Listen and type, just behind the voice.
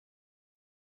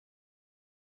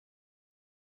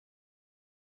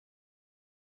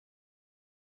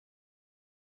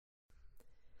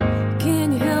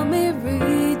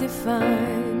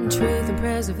find truth and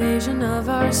preservation of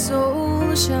our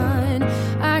soul shine.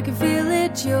 I can feel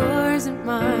it, yours and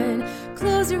mine.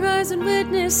 Close your eyes and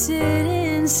witness it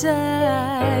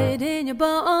inside. In your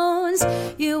bones,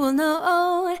 you will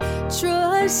know.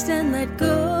 Trust and let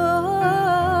go,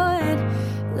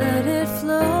 and let it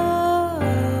flow.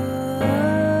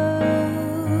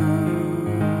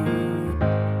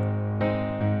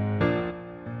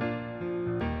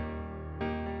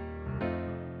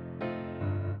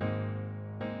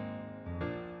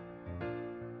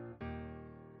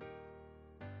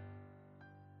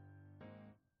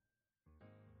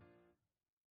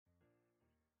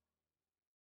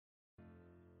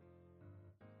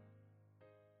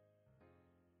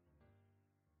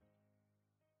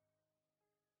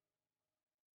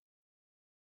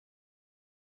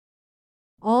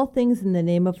 All Things in the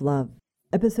Name of Love,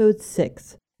 Episode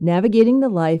 6, Navigating the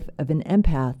Life of an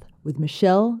Empath with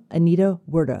Michelle Anita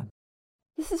Werda.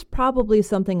 This is probably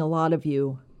something a lot of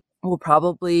you will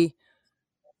probably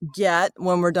get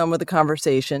when we're done with the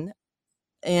conversation.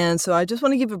 And so I just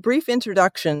want to give a brief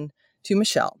introduction to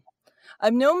Michelle.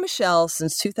 I've known Michelle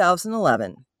since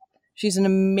 2011. She's an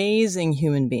amazing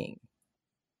human being,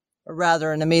 or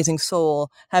rather an amazing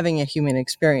soul having a human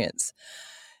experience.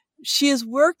 She has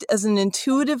worked as an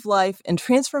intuitive life and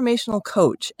transformational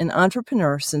coach and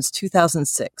entrepreneur since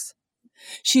 2006.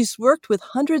 She's worked with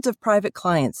hundreds of private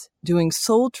clients doing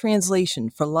soul translation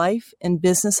for life and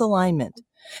business alignment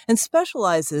and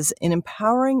specializes in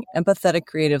empowering empathetic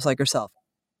creatives like herself.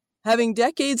 Having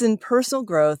decades in personal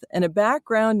growth and a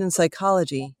background in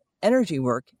psychology, energy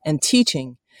work, and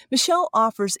teaching, Michelle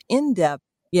offers in-depth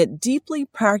yet deeply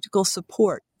practical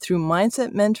support through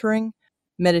mindset mentoring,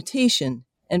 meditation,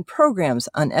 and programs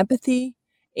on empathy,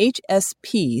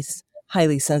 HSPs,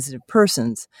 highly sensitive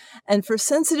persons, and for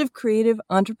sensitive creative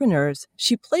entrepreneurs,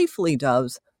 she playfully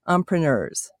dubs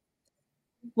entrepreneurs.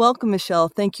 Welcome, Michelle.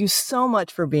 Thank you so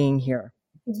much for being here.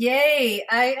 Yay.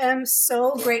 I am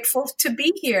so grateful to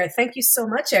be here. Thank you so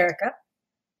much, Erica.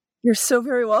 You're so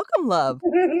very welcome, love.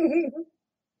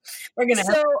 We're going to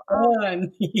have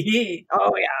fun.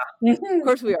 Oh, yeah. Of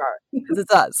course we are, because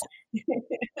it's us.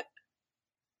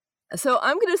 So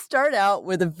I'm going to start out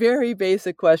with a very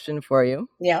basic question for you.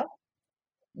 Yeah.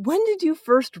 When did you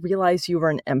first realize you were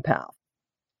an empath?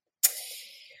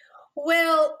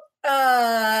 Well,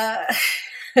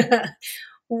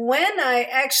 when I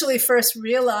actually first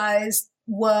realized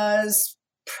was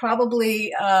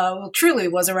probably, truly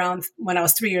was around when I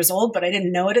was 3 years old, but I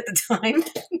didn't know it at the time.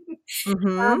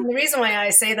 Mm-hmm. The reason why I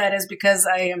say that is because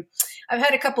I've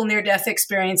had a couple near-death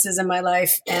experiences in my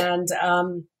life, and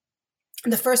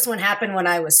the first one happened when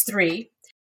I was 3.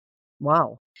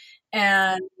 Wow.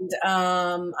 And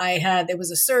it was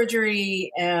a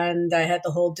surgery, and I had the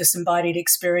whole disembodied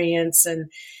experience, and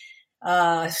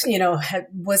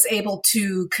was able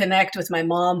to connect with my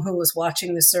mom who was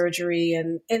watching the surgery,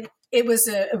 and it was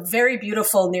a very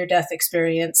beautiful near-death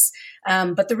experience.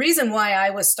 But the reason why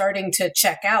I was starting to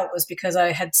check out was because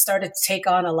I had started to take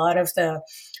on a lot of the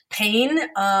pain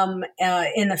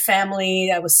in the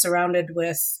family. I was surrounded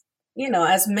with,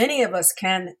 as many of us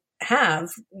can have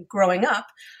growing up.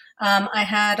 I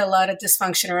had a lot of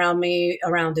dysfunction around me,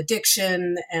 around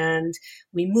addiction, and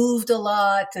we moved a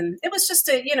lot. And it was just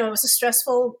it was a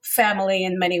stressful family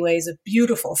in many ways, a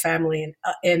beautiful family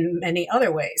in many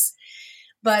other ways.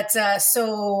 But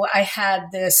so I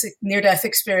had this near-death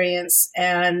experience,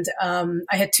 and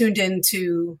I had tuned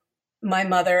into my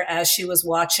mother as she was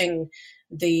watching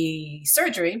the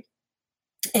surgery,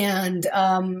 and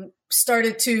I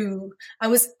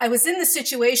was in the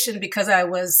situation because I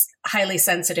was highly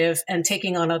sensitive and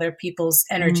taking on other people's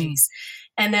energies.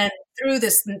 And then through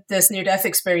this near-death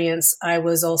experience, I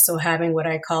was also having what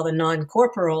I call the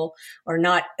non-corporal or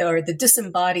the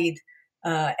disembodied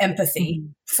empathy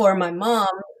for my mom,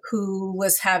 who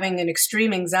was having an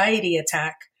extreme anxiety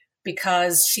attack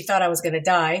because she thought I was going to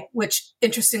die, which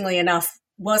interestingly enough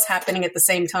was happening at the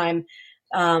same time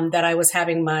that I was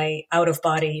having my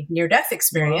out-of-body near-death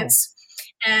experience.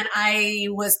 Wow. And I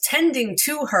was tending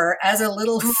to her as a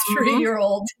little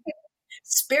 3-year-old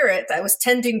spirit. I was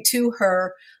tending to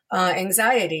her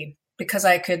anxiety because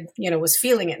I could, was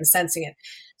feeling it and sensing it.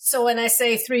 So when I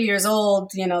say 3 years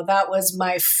old, that was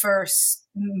my first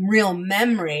real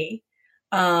memory,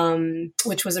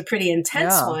 which was a pretty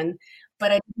intense one.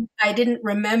 But I didn't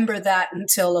remember that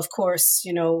until, of course,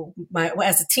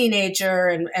 as a teenager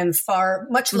and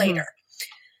much later.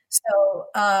 So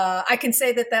I can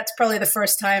say that that's probably the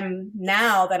first time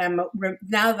now that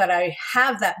I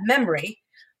have that memory.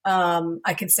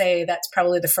 I can say that's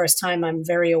probably the first time I'm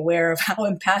very aware of how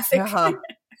empathic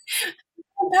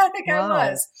empathic I Wow.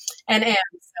 was and am.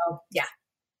 So, yeah.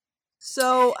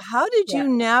 So, how did you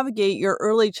navigate your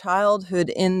early childhood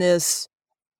in this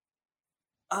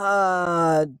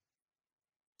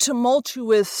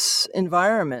tumultuous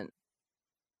environment?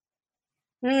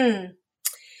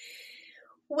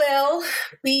 Well,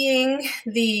 being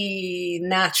the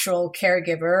natural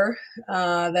caregiver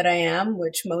that I am,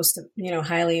 which most,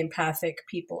 highly empathic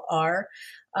people are,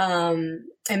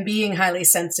 and being highly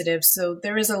sensitive. So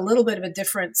there is a little bit of a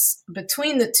difference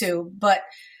between the two, but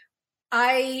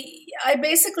I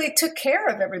basically took care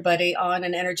of everybody on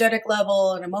an energetic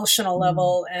level, an emotional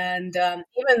level, and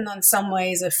even on some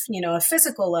ways, a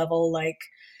physical level, like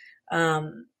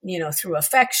through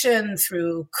affection,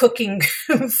 through cooking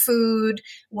food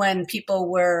when people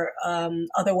were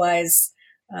otherwise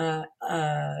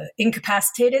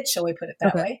incapacitated, shall we put it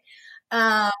that way.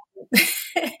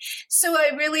 So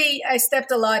I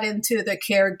stepped a lot into the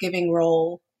caregiving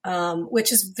role,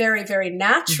 which is very, very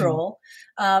natural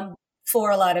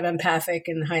for a lot of empathic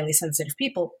and highly sensitive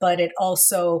people, but it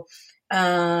also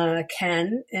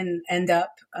can and end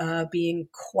up being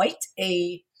quite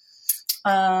a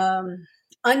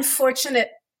unfortunate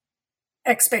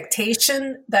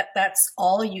expectation that that's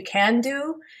all you can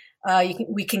do.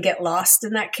 We can get lost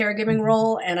in that caregiving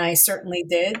role, and I certainly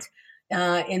did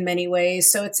in many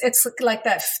ways. So it's like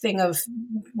that thing of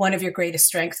one of your greatest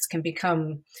strengths can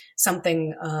become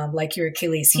something like your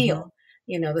Achilles heel.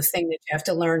 The thing that you have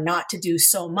to learn not to do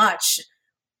so much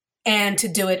and to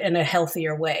do it in a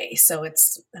healthier way. So it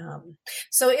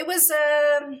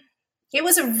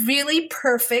was a really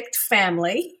perfect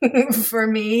family for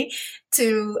me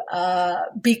to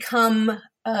become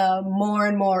more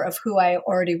and more of who I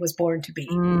already was born to be.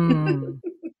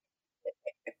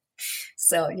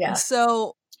 So, yeah.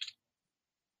 So,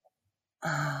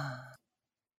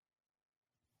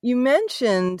 you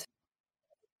mentioned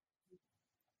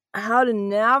how to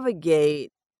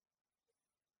navigate,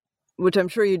 which I'm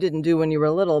sure you didn't do when you were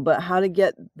little, but how to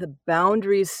get the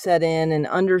boundaries set in and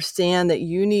understand that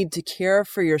you need to care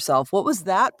for yourself. What was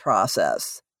that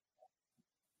process?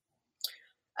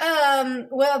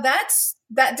 Well, that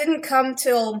didn't come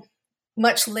till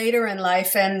much later in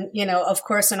life. And, of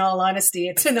course, in all honesty,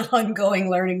 it's an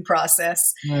ongoing learning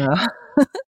process. Yeah.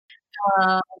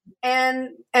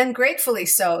 And gratefully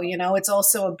so. It's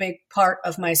also a big part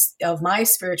of my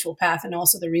spiritual path, and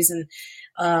also the reason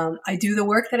I do the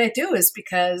work that I do is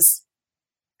because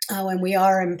when we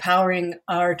are empowering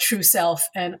our true self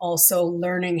and also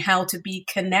learning how to be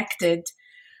connected,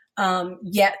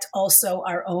 yet also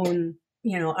our own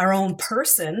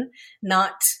person,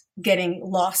 not getting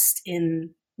lost in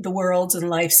the worlds and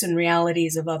lives and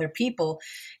realities of other people.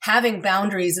 Having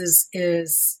boundaries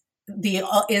is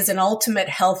an ultimate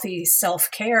healthy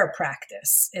self-care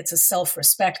practice. It's a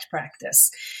self-respect practice.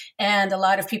 And a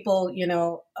lot of people,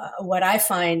 what I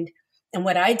find and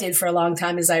what I did for a long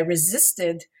time is I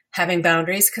resisted having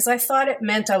boundaries because I thought it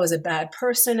meant I was a bad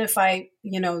person if I,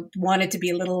 wanted to be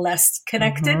a little less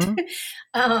connected.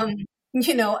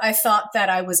 I thought that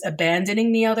I was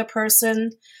abandoning the other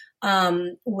person,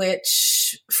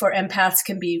 which for empaths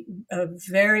can be a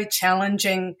very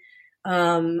challenging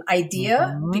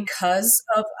idea because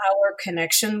of our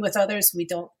connection with others.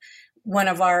 One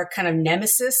of our kind of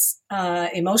nemesis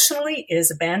emotionally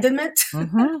is abandonment.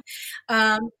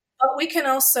 But we can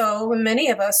also,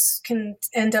 many of us can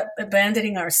end up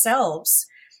abandoning ourselves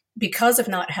because of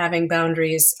not having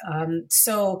boundaries. And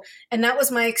that was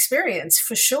my experience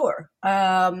for sure.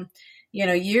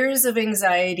 Years of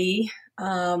anxiety,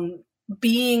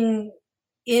 being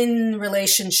in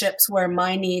relationships where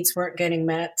my needs weren't getting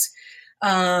met,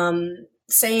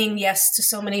 saying yes to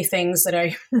so many things that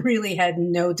I really had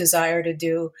no desire to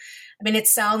do. I mean, it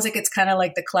sounds like it's kind of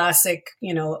like the classic,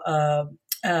 the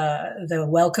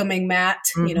welcoming mat,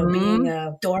 being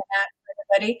a doormat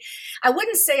for everybody. I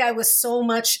wouldn't say I was so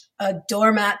much a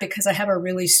doormat because I have a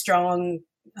really strong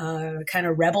kind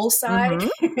of rebel side.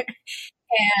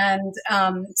 And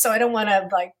so I don't want to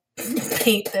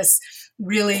paint this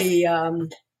really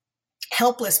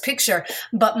helpless picture,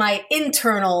 but my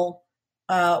internal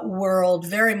world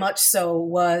very much so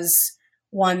was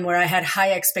one where I had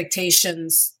high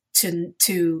expectations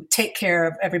to take care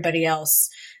of everybody else,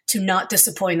 to not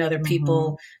disappoint other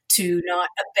people, to not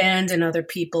abandon other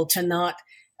people, to not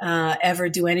ever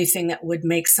do anything that would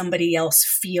make somebody else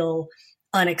feel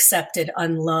unaccepted,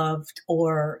 unloved,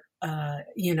 or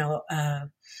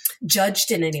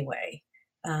judged in any way.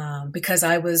 Because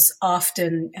I was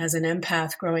often, as an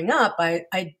empath growing up,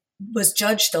 I was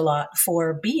judged a lot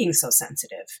for being so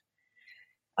sensitive.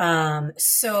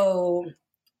 So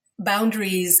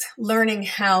boundaries, learning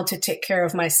how to take care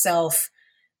of myself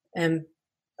and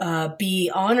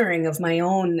be honoring of my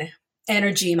own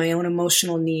energy, my own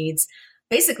emotional needs,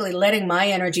 basically letting my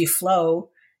energy flow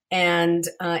and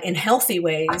in healthy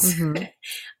ways,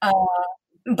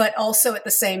 but also at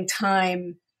the same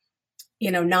time,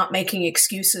 not making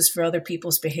excuses for other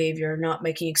people's behavior, not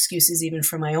making excuses even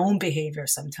for my own behavior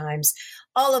sometimes.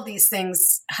 All of these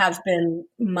things have been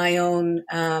my own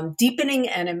deepening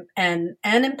and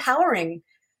empowering,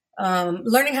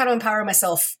 learning how to empower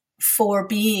myself for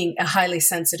being a highly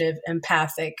sensitive,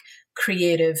 empathic,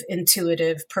 creative,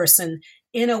 intuitive person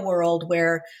in a world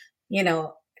where,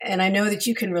 and I know that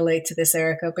you can relate to this,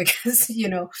 Erica, because,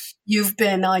 you've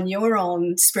been on your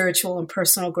own spiritual and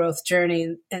personal growth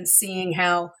journey and seeing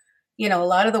how, a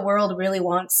lot of the world really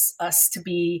wants us to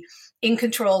be in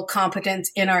control, competent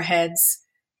in our heads,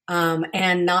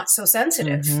 and not so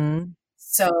sensitive.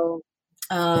 So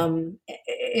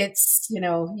it's,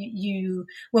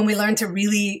 when we learn to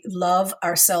really love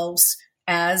ourselves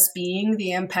as being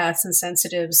the empaths and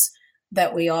sensitives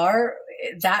that we are,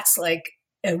 that's like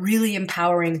a really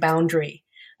empowering boundary,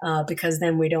 because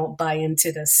then we don't buy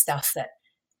into the stuff that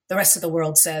the rest of the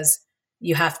world says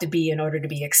you have to be in order to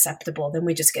be acceptable. Then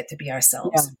we just get to be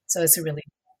ourselves. Yeah. So that's a really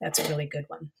good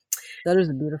one. That is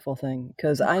a beautiful thing,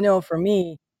 because I know for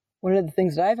me, one of the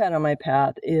things that I've had on my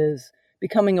path is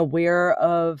becoming aware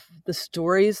of the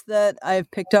stories that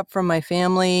I've picked up from my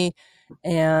family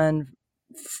and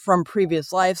from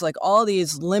previous lives, like all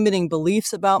these limiting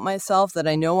beliefs about myself that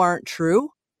I know aren't true.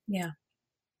 Yeah.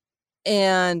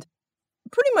 And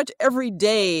pretty much every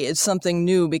day is something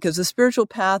new, because the spiritual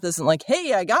path isn't like,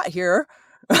 hey, I got here.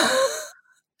 I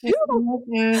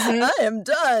am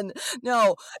done.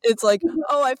 No, it's like,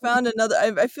 oh, I found another.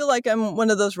 I feel like I'm one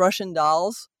of those Russian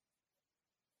dolls.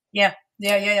 Yeah.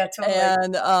 Totally.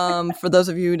 And for those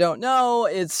of you who don't know,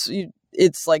 it's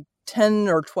like 10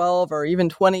 or 12 or even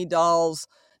 20 dolls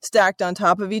stacked on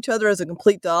top of each other as a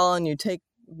complete doll, and you take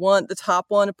the top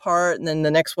one apart, and then the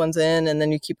next one's in, and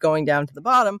then you keep going down to the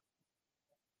bottom.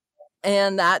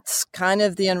 And that's kind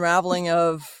of the unraveling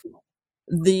of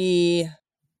the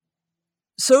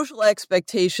social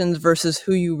expectations versus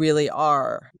who you really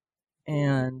are.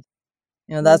 And,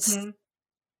 that's...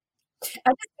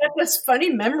 I just got this funny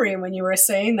memory when you were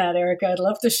saying that, Erica. I'd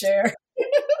love to share.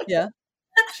 Yeah,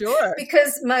 sure.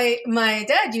 Because my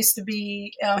dad used to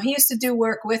be, he used to do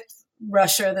work with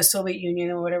Russia, the Soviet Union,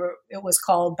 or whatever it was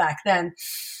called back then.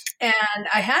 And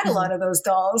I had a lot of those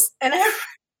dolls. And and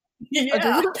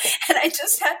I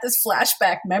just had this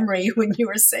flashback memory when you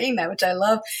were saying that, which I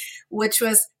love, which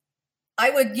was, I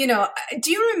would,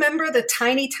 do you remember the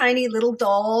tiny, tiny little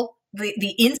doll,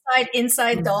 the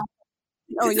inside doll?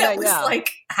 Oh, yeah, that was like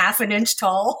half an inch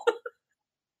tall.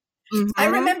 I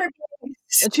remember and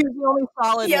she was the only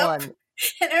solid one.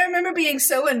 And I remember being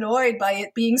so annoyed by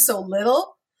it being so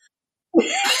little.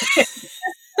 I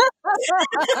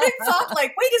thought,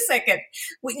 like, wait a second.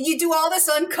 You do all this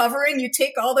uncovering, you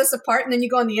take all this apart, and then you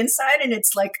go on the inside, and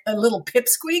it's like a little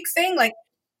pipsqueak thing. Like,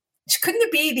 couldn't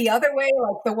it be the other way?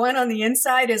 Like, the one on the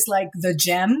inside is like the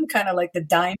gem, kind of like the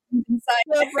diamond inside.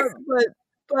 Yeah,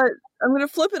 but I'm going to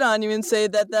flip it on you and say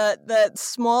that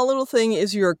small little thing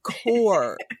is your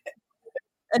core.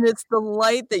 And it's the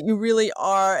light that you really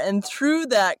are. And through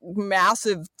that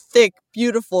massive, thick,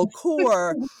 beautiful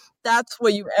core, that's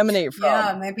what you emanate from.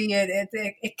 Yeah, maybe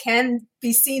it can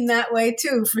be seen that way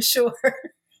too, for sure.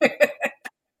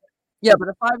 Yeah, but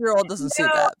a 5-year-old doesn't see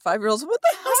that. 5-year-olds, what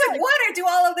the heck? I was like, what? I do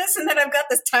all of this and then I've got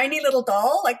this tiny little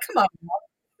doll? Like, come on.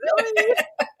 Really?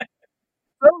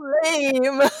 So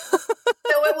lame.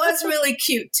 So it was really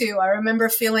cute too. I remember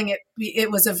feeling it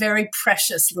was a very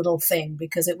precious little thing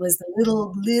because it was the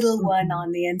little one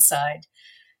on the inside.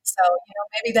 So,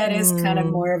 maybe that is kind of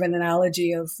more of an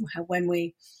analogy of when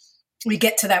we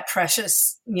get to that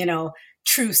precious,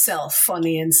 true self on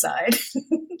the inside.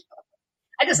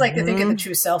 I just like to think of the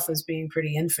true self as being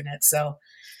pretty infinite. So,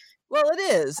 well,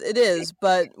 it is,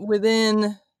 but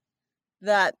within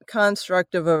that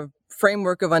construct of a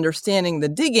framework of understanding the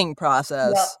digging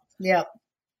process. Yep.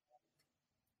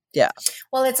 Yeah.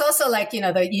 Well, it's also like,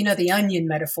 the onion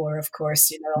metaphor, of course,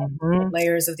 the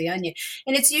layers of the onion.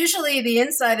 And it's usually the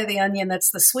inside of the onion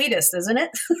that's the sweetest, isn't it?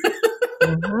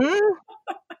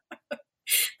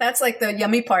 That's like the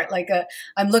yummy part. Like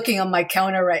I'm looking on my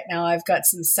counter right now. I've got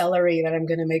some celery that I'm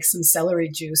going to make some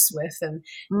celery juice with. And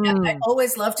I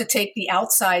always love to take the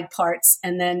outside parts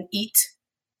and then eat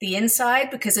the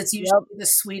inside because it's usually the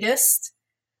sweetest.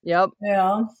 Yep.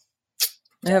 Yeah.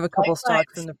 I have a couple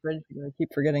stalks in the fridge that I keep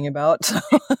forgetting about.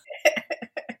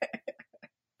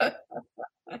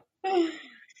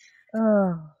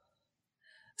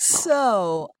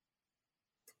 So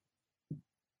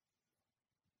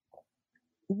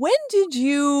When did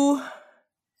you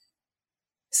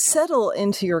settle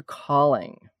into your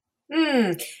calling?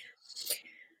 I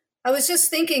was just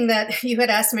thinking that you had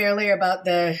asked me earlier about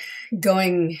the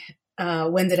going,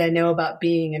 when did I know about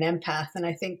being an empath? And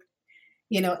I think,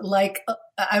 thank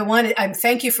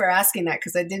you for asking that,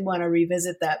 because I did want to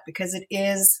revisit that, because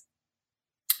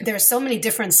there are so many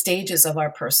different stages of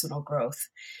our personal growth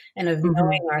and of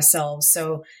knowing ourselves.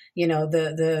 So,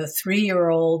 the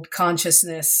 3-year-old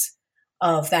consciousness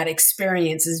of that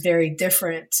experience is very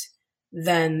different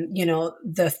than,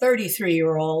 the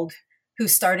 33-year-old who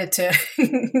started to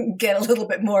get a little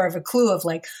bit more of a clue of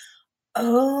like,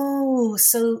 oh,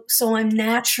 so I'm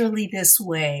naturally this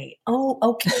way. Oh,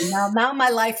 okay. Now my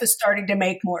life is starting to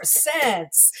make more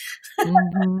sense.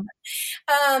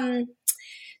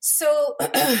 So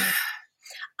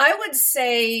I would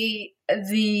say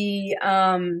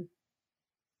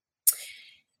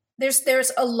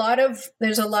there's a lot of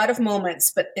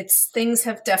moments, but things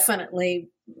have definitely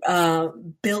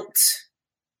built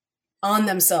on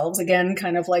themselves, again,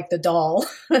 kind of like the doll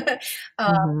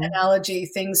analogy.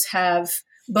 Things have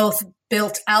both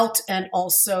built out and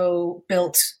also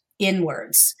built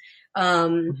inwards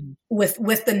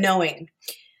with the knowing.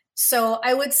 So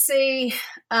I would say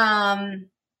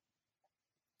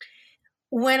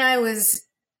when I was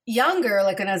younger,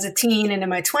 like when I was a teen and in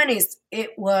my 20s,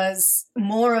 it was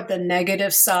more of the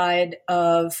negative side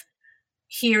of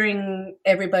hearing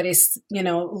everybody's, a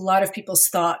lot of people's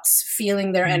thoughts,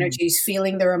 feeling their energies,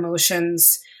 feeling their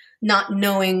emotions, not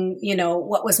knowing,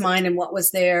 what was mine and what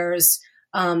was theirs.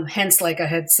 Hence, like I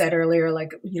had said earlier,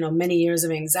 like, many years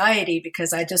of anxiety,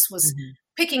 because I just was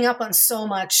picking up on so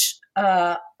much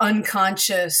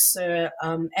unconscious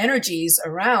energies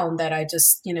around that I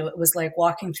just, it was like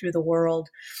walking through the world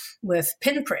with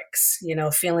pinpricks,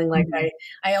 feeling like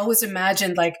I always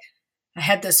imagined, like, I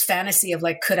had this fantasy of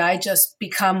like, could I just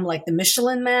become like the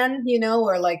Michelin Man,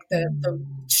 or like the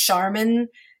Charmin,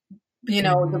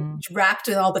 wrapped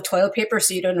in all the toilet paper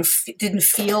so you didn't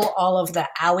feel all of the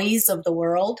owies of the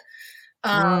world.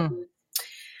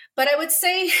 But I would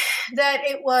say that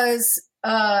it was,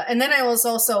 and then I was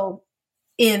also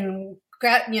I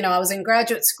was in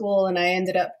graduate school and I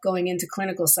ended up going into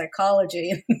clinical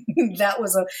psychology. that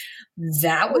was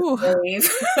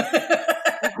brave.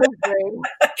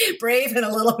 Brave and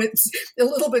a little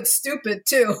bit stupid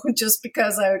too, just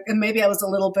because maybe I was a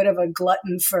little bit of a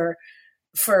glutton for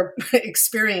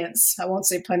experience. I won't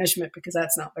say punishment because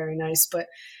that's not very nice, but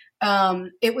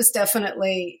it was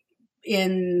definitely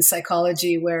in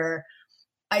psychology where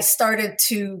I started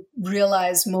to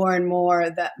realize more and more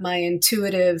that my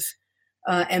intuitive,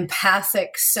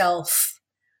 empathic self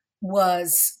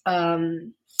was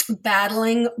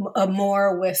battling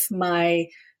more with my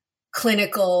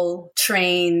clinical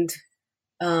trained,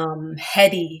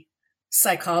 heady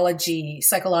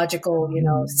psychological,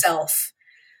 self.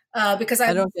 Because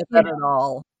I don't get that at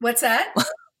all. What's that? I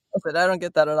said, I don't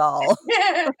get that at all.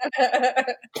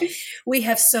 We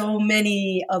have so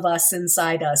many of us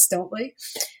inside us, don't we?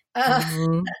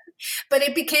 But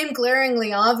it became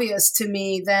glaringly obvious to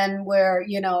me then where,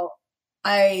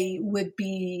 I would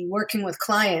be working with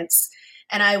clients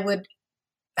and I would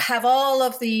have all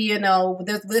of the,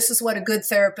 this is what a good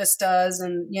therapist does.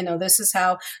 And, this is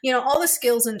how, all the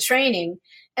skills and training.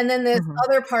 And then this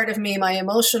other part of me, my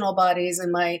emotional bodies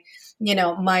and my,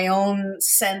 my own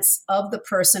sense of the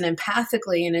person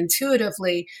empathically and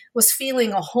intuitively was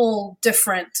feeling a whole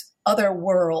different other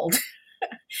world.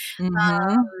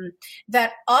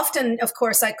 That often, of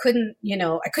course, I couldn't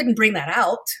bring that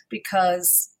out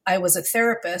because I was a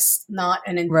therapist, not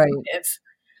an intuitive.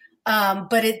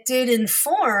 But it did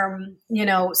inform,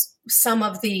 some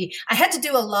of I had to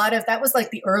do a lot of, that was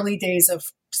like the early days of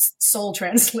soul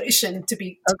translation, to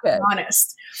be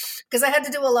honest, because I had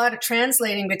to do a lot of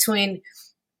translating between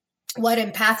what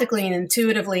empathically and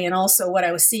intuitively and also what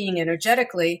I was seeing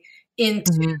energetically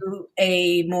into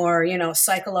a more,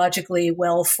 psychologically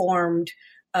well-formed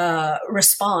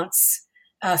response,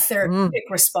 therapeutic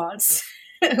response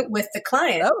with the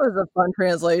client. That was a fun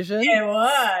translation. It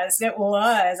was.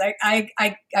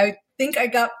 I think I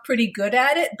got pretty good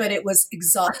at it, but it was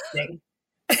exhausting.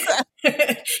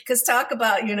 Because talk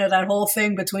about, that whole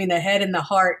thing between the head and the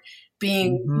heart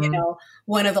being,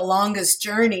 one of the longest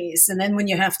journeys. And then when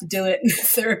you have to do it in a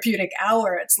therapeutic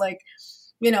hour, it's like,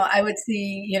 I would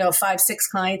see, 5-6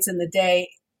 clients in the day.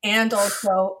 And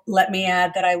also, let me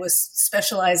add that I was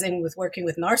specializing with working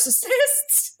with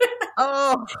narcissists.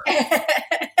 Oh, well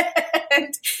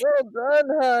done,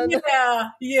 hon.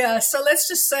 Yeah. So let's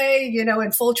just say,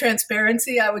 in full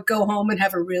transparency, I would go home and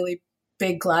have a really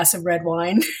big glass of red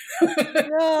wine.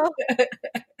 Yeah.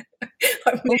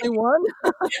 Only one?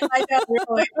 I know,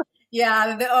 really.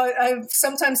 Yeah,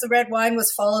 sometimes the red wine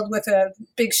was followed with a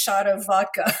big shot of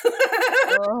vodka.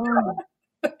 Oh.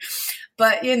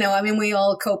 But, I mean, we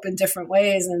all cope in different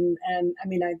ways. And I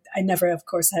mean, I never, of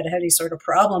course, had any sort of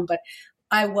problem, but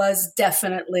I was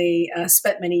definitely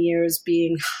spent many years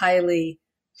being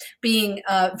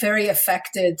very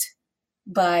affected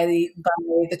by the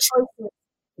choices.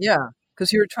 Yeah,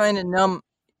 because you were trying to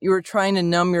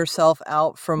numb yourself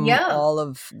out from all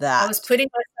of that. I was putting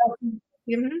myself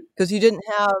because you didn't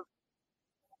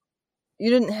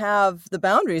have the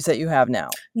boundaries that you have now.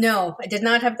 No, I did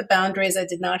not have the boundaries. I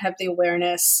did not have the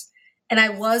awareness, and I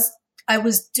was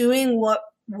doing what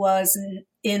was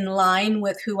in line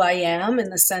with who I am,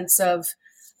 in the sense of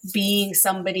being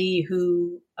somebody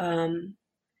who,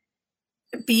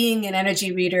 being an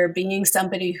energy reader, being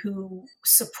somebody who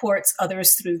supports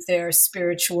others through their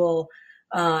spiritual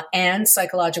and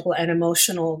psychological and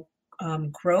emotional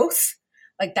growth.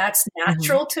 Like, that's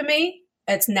natural to me.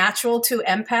 It's natural to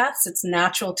empaths. It's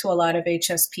natural to a lot of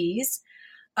HSPs.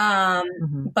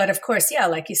 But of course, yeah,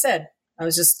 like you said, I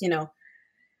was just,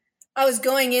 I was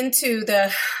going into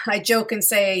I joke and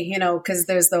say, because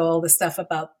there's all the stuff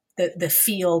about the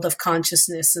field of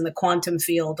consciousness and the quantum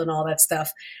field and all that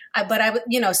stuff.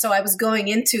 So I was going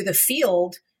into the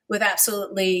field with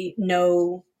absolutely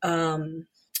no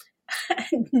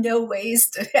ways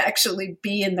to actually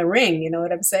be in the ring. You know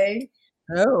what I'm saying?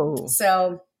 Oh.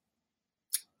 So,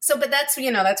 but that's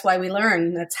why we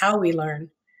learn. That's how we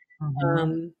learn.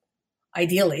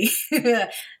 Ideally,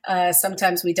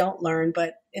 sometimes we don't learn,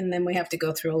 and then we have to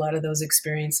go through a lot of those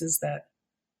experiences that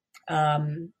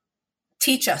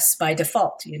teach us by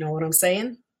default. You know what I'm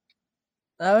saying?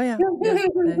 Oh yeah,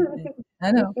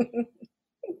 I know.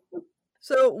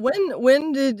 So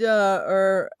when did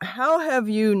or how have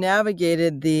you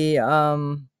navigated the I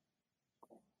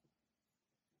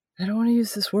don't want to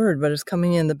use this word, but it's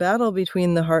coming in, the battle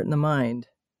between the heart and the mind?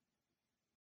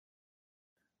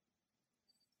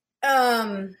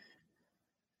 Hold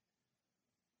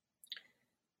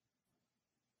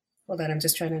on, I'm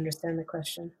just trying to understand the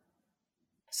question.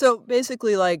 So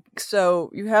basically, so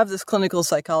you have this clinical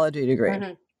psychology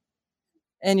degree,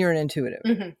 and you're an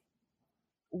intuitive.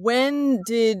 When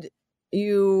did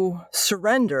you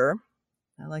surrender?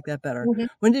 I like that better.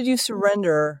 When did you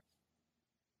surrender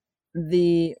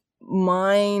the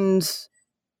mind's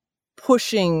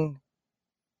pushing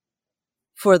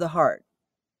for the heart?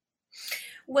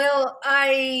 Well,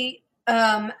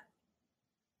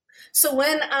 so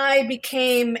when I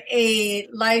became a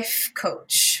life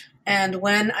coach and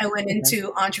when I went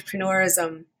into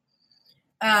entrepreneurism,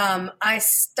 I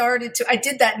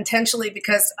did that intentionally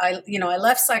because I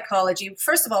left psychology.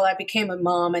 First of all, I became a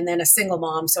mom and then a single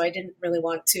mom. So I didn't really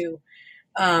want to,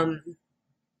 I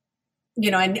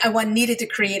needed to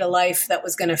create a life that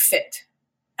was going to fit.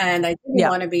 And I didn't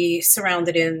want to be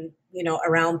surrounded in,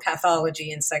 around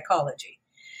pathology and psychology.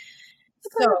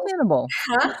 That's understandable.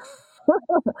 Huh?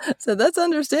 So that's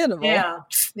understandable. Yeah.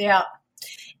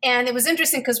 And it was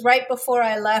interesting because right before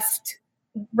I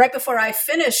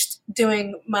finished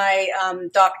doing my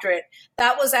doctorate,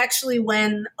 that was actually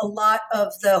when a lot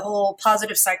of the whole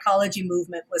positive psychology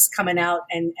movement was coming out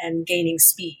and gaining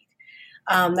speed.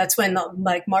 That's when,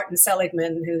 like, Martin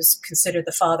Seligman, who's considered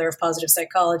the father of positive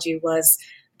psychology, was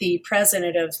the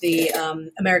president of the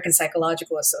American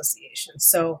Psychological Association.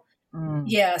 So,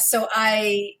 so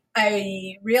I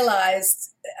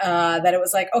realized that it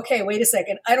was like, okay, wait a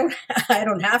second. I don't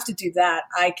have to do that.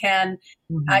 I can,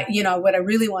 what I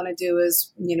really want to do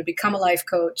is, become a life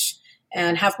coach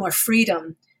and have more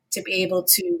freedom to be able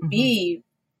to be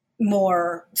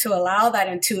more, to allow that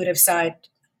intuitive side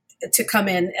to come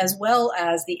in, as well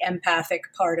as the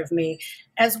empathic part of me,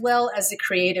 as well as the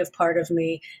creative part of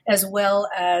me, as well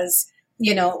as,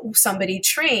 somebody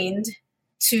trained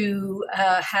to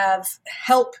have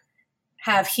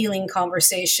healing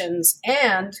conversations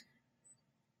and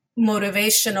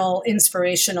motivational,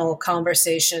 inspirational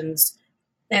conversations,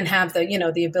 and have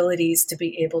the abilities to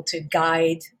be able to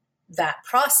guide that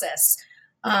process.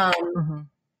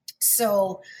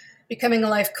 So becoming a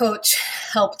life coach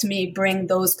helped me bring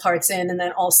those parts in. And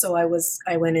then also I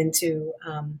went into,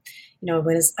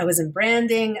 I was in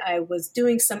branding. I was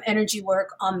doing some energy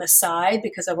work on the side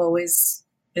because I've always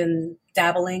been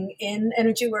dabbling in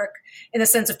energy work in the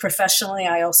sense of professionally.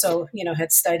 I also,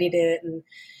 had studied it and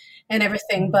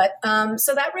everything. But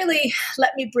so that really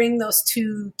let me bring those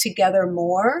two together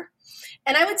more.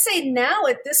 And I would say now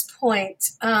at this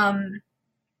point,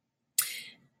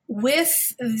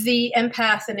 with the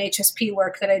empath and HSP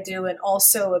work that I do, and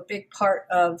also a big part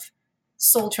of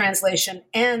soul translation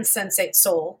and Sensate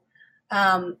Soul,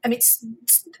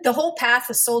 the whole path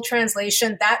of soul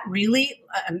translation, that really,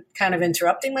 I'm kind of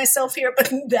interrupting myself here,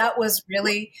 but that was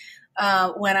really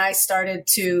when I started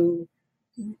to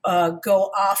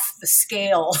go off the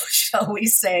scale, shall we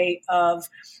say, of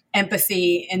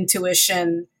empathy,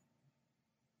 intuition,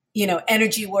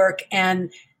 energy work,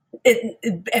 and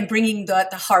bringing the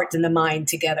heart and the mind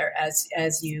together,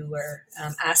 as you were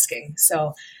asking.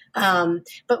 So,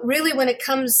 but really, when it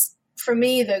comes for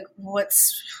me,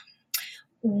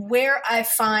 where I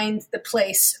find the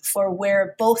place for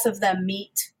where both of them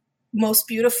meet most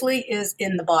beautifully is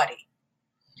in the body,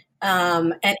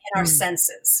 and in our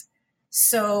senses.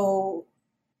 So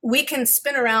we can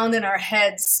spin around in our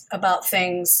heads about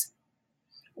things,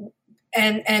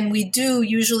 and we do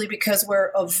usually because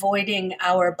we're avoiding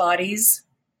our bodies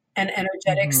and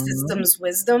energetic systems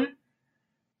wisdom.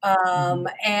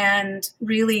 And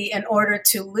really, in order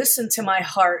to listen to my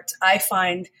heart, I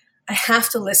find I have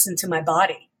to listen to my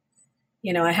body.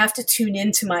 I have to tune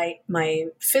into my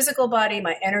physical body,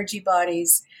 my energy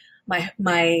bodies,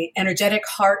 my energetic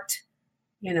heart,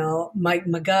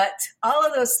 my gut, all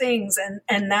of those things.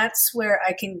 And that's where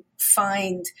I can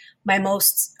find my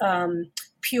most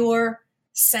pure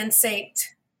sensate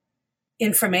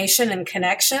information and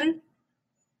connection.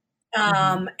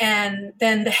 And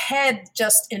then the head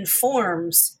just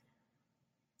informs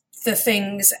the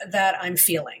things that I'm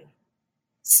feeling.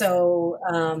 So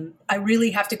I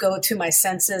really have to go to my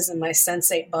senses and my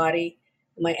sensate body,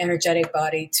 my energetic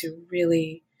body, to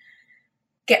really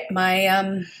get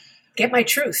my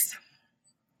truth,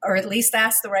 or at least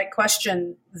ask the right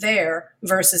question there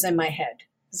versus in my head.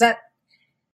 Is that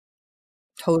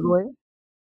totally?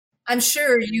 I'm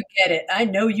sure you get it. I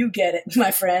know you get it,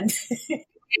 my friend.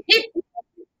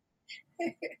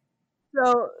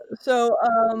 So,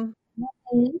 all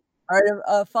right,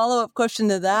 a follow-up question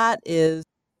to that is,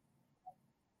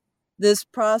 this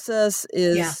process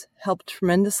is helped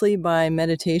tremendously by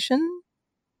meditation.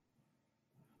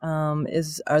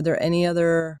 Are there any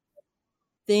other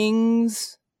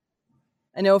things?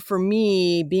 I know for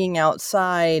me, being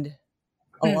outside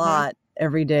a lot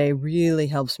every day really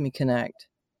helps me connect.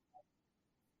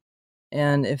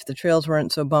 And if the trails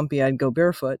weren't so bumpy, I'd go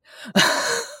barefoot.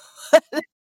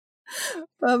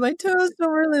 But my toes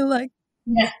don't really like.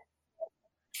 Yeah.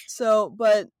 So,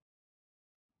 but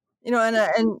and I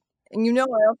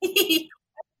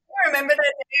remember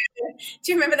that day?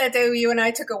 Do you remember that day you and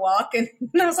I took a walk and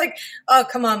I was like, oh,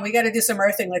 come on, we got to do some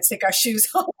earthing. Let's take our shoes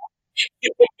off.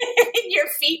 Your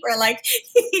feet were like,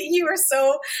 we were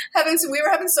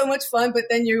having so much fun, but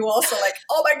then you also like,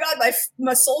 oh my God,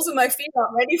 my soles and my feet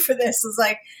aren't ready for this. It's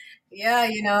like, yeah,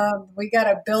 we got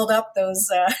to build up those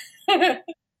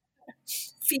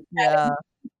feet. Yeah,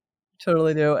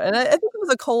 totally do. And I think it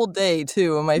was a cold day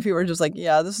too. And my feet were just like,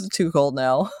 yeah, this is too cold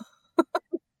now.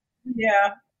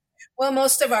 Yeah. Well,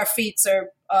 most of our feet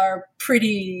are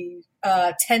pretty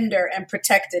tender and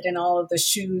protected in all of the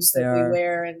shoes that we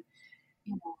wear and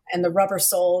the rubber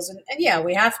soles. And yeah,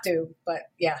 we have to. But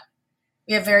yeah,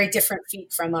 we have very different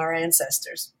feet from our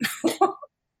ancestors. I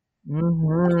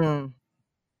mean,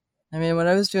 when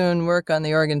I was doing work on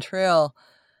the Oregon Trail,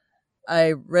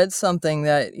 I read something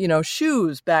that,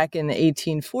 shoes back in the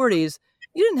 1840s,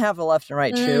 you didn't have a left and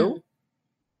right shoe.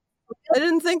 I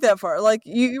didn't think that far. Like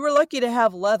you were lucky to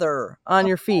have leather on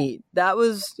your feet. That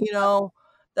was,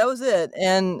 that was it.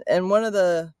 And one of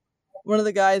the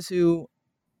guys who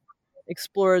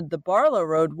explored the Barlow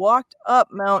Road walked up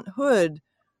Mount Hood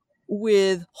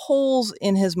with holes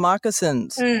in his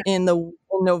moccasins in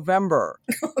November.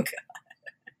 Oh, God.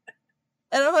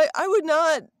 And I'm like, I would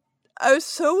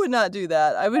not do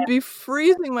that. I would be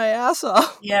freezing my ass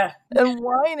off. Yeah. And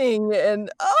whining and,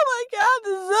 oh my God,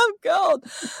 this is so cold.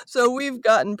 So we've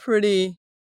gotten pretty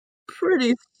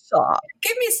soft.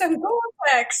 Give me some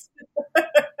Gore-Tex.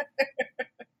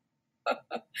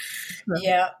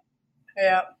 Yeah.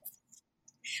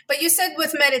 But you said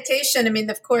with meditation, I mean,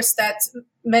 of course,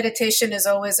 meditation is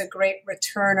always a great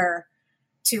returner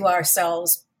to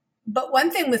ourselves. But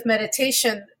one thing with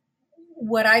meditation,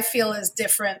 what I feel is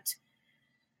different,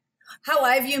 how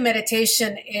I view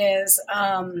meditation is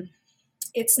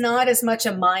it's not as much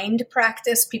a mind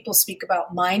practice. People speak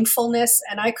about mindfulness,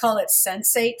 and I call it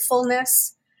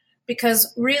sensatefulness,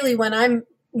 because really when I'm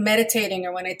meditating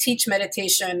or when I teach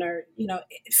meditation, or,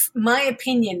 my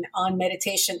opinion on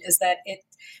meditation is that it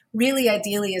really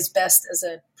ideally is best as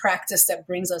a practice that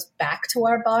brings us back to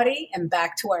our body and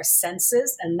back to our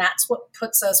senses. And that's what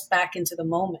puts us back into the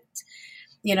moment,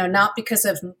 not because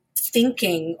of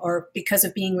thinking or because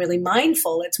of being really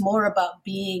mindful. It's more about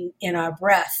being in our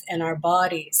breath and our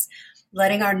bodies,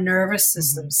 letting our nervous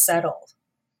system settle.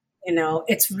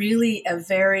 It's really a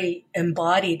very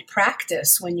embodied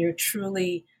practice when you're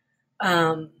truly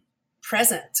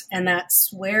present. And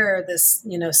that's where this,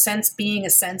 sense, being a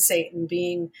sensate and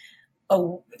being,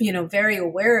 very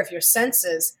aware of your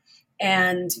senses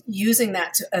and using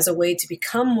that as a way to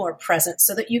become more present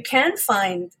so that you can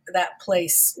find that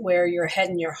place where your head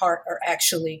and your heart are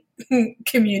actually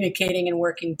communicating and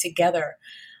working together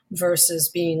versus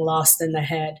being lost in the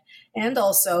head. And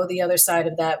also the other side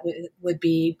of that would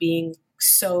be being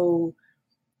so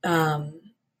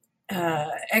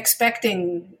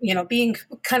expecting, being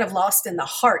kind of lost in the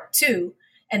heart too,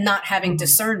 and not having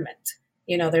discernment.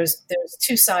 There's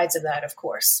two sides of that, of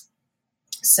course.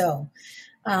 So,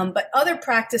 but other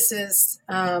practices,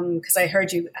 because I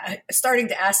heard you starting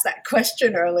to ask that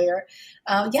question earlier.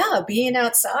 Being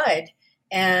outside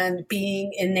and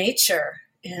being in nature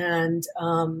and,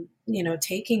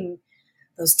 taking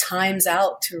those times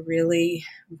out to really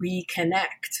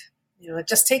reconnect. It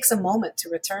just takes a moment to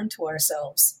return to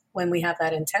ourselves when we have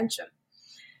that intention.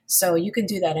 So you can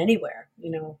do that anywhere,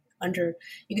 you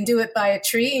can do it by a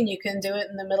tree and you can do it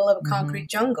in the middle of a concrete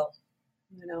jungle,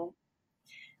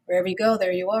 wherever you go,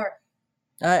 there you are.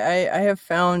 I have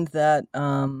found that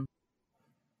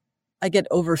I get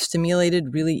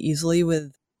overstimulated really easily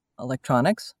with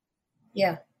electronics.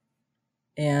 Yeah.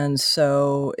 And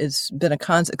so it's been a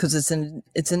concept because it's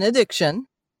an addiction.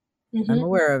 Mm-hmm. I'm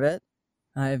aware of it.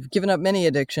 I've given up many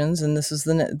addictions, and this is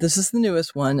the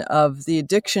newest one of the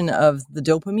addiction of the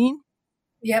dopamine.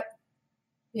 Yep.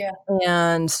 Yeah.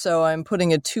 And so I'm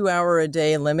putting a 2-hour a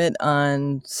day limit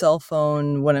on cell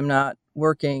phone when I'm not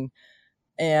working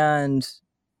and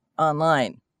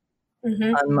online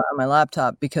on my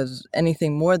laptop, because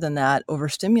anything more than that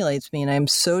overstimulates me, and I'm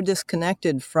so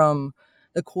disconnected from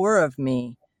the core of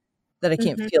me that I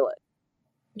can't feel it.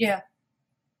 Yeah.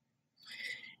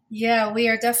 Yeah, we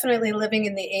are definitely living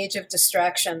in the age of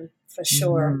distraction for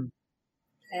sure.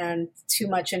 And too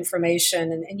much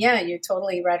information. And yeah, you're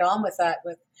totally right on with that,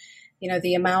 with,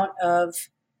 the amount of,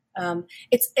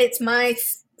 it's my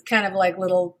kind of like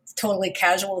little totally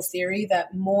casual theory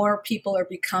that more people are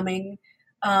becoming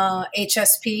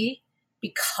HSP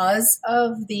because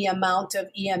of the amount of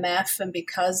EMF and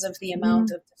because of the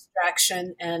amount of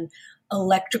distraction and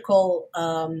electrical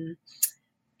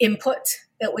input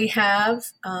that we have,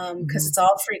 because it's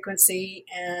all frequency.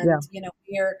 And,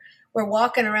 we're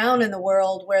walking around in the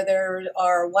world where there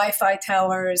are Wi-Fi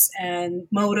towers and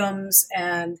modems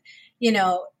and,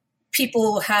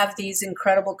 people have these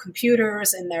incredible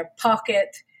computers in their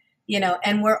pocket,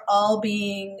 and we're all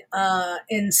being,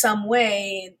 in some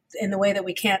way, in the way that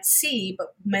we can't see,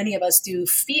 but many of us do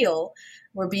feel,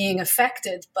 we're being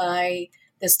affected by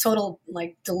this total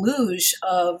deluge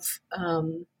of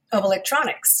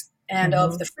electronics and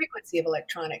of the frequency of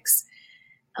electronics.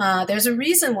 There's a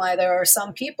reason why there are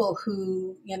some people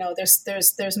who,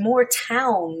 there's more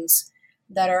towns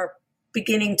that are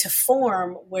beginning to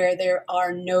form where there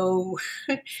are no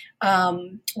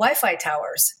Wi-Fi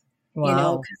towers.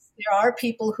 Wow. Because there are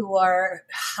people who are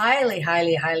highly,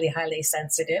 highly, highly, highly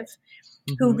sensitive,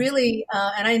 who really,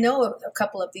 and I know a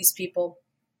couple of these people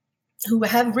who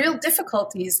have real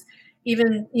difficulties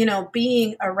even,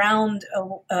 being around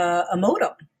a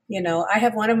modem. I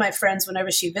have one of my friends,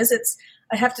 whenever she visits,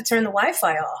 I have to turn the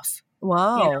Wi-Fi off.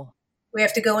 Wow. We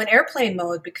have to go in airplane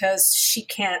mode because she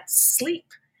can't sleep.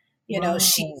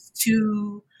 She's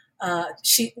too,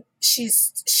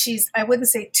 she's, I wouldn't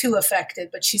say too affected,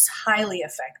 but she's highly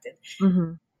affected.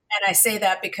 And I say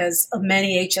that because of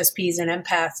many HSPs and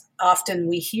empaths, often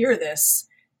we hear this,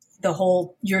 the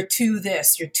whole, you're too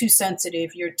this, you're too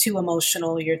sensitive, you're too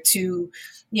emotional, you're too,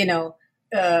 you're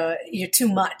too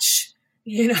much,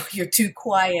 you're too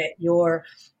quiet, you're,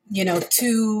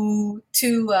 too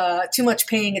much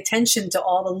paying attention to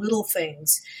all the little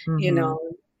things,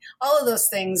 all of those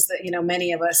things that,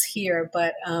 many of us hear.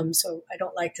 But so I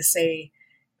don't like to say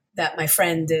that my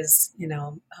friend is,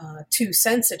 too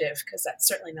sensitive, because that's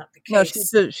certainly not the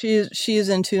case. No, she is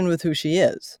in tune with who she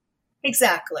is.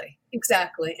 Exactly.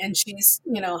 And she's,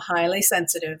 highly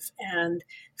sensitive and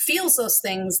feels those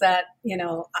things that,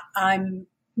 I'm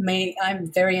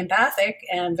very empathic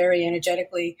and very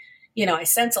energetically, I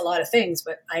sense a lot of things,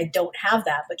 but I don't have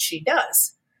that, but she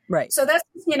does. Right. So that's,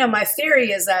 my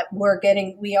theory is that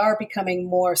we are becoming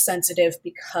more sensitive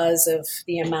because of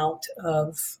the amount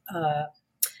of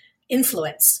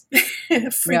influence,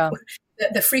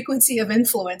 the frequency of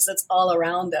influence that's all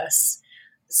around us.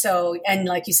 So, and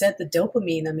like you said, the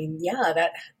dopamine,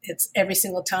 that it's every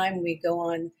single time we go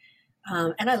on.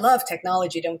 And I love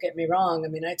technology, don't get me wrong.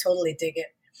 I totally dig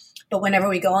it. But whenever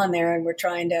we go on there and we're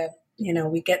trying to,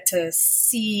 we get to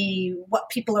see what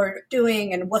people are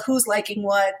doing and who's liking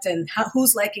what and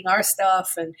who's liking our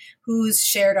stuff and who's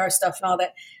shared our stuff and all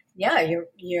that. Yeah,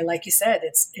 you're like you said,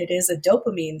 it is a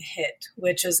dopamine hit,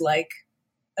 which is like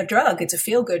a drug. It's a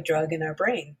feel-good drug in our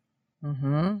brain.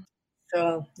 Mm-hmm.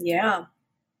 So, yeah.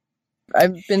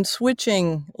 I've been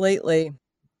switching lately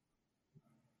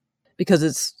because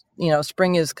it's,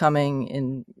 spring is coming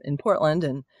in Portland,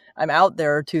 and I'm out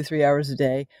there 2-3 hours a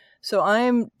day. So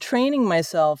I'm training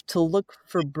myself to look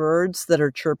for birds that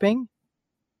are chirping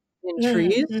in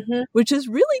trees, Mm-hmm. which is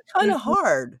really kind of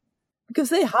hard because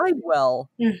they hide well.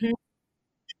 Mm-hmm.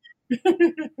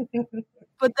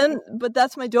 But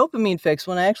that's my dopamine fix.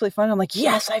 When I actually find it, I'm like,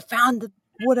 yes, I found the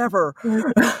whatever.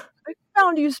 I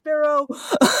found you, Sparrow.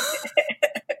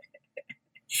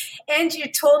 And you're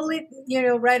totally,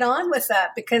 right on with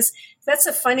that, because that's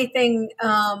a funny thing,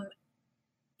 that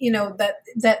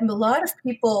a lot of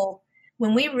people,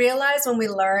 when we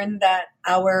learn that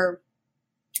our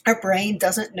brain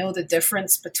doesn't know the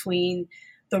difference between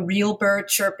the real bird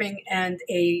chirping and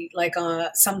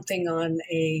something on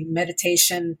a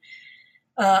meditation,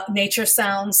 nature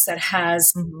sounds that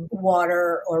has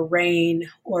water or rain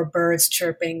or birds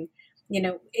chirping.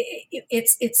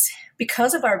 It's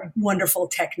because of our wonderful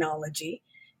technology.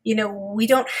 We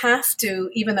don't have to,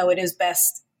 even though it is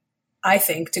best, I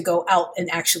think, to go out and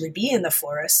actually be in the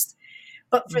forest.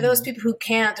 But for those people who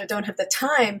can't or don't have the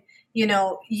time,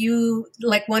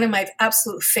 one of my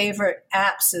absolute favorite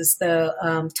apps is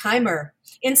the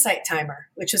Insight Timer,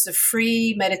 which is a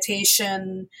free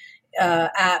meditation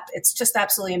app. It's just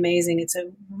absolutely amazing. It's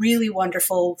a really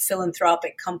wonderful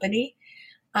philanthropic company.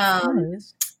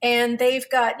 Nice. And they've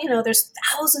got, there's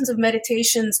thousands of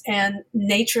meditations and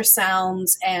nature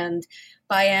sounds and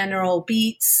binaural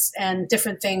beats and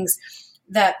different things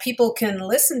that people can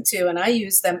listen to. And I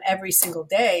use them every single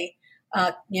day,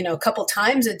 a couple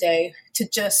times a day, to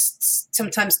just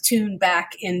sometimes tune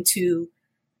back into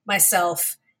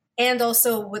myself. And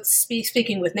also with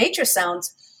speaking with nature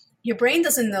sounds, your brain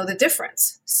doesn't know the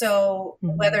difference. So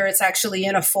whether it's actually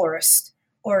in a forest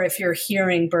or if you're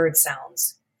hearing bird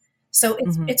sounds. So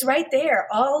it's right there.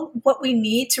 All what we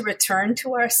need to return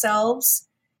to ourselves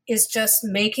is just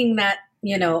making that,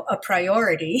 a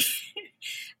priority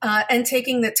and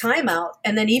taking the time out.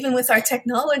 And then even with our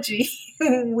technology,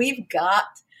 we've got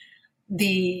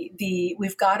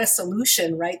we've got a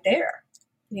solution right there.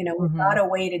 We've got a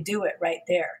way to do it right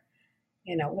there.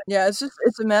 Yeah, it's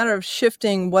a matter of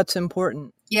shifting what's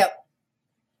important. Yep.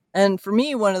 And for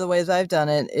me, one of the ways I've done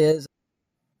it is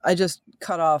I just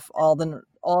cut off all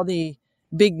the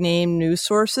big name news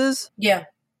sources. Yeah.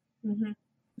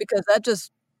 Because that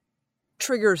just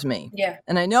triggers me. Yeah.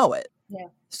 And I know it. Yeah.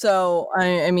 So,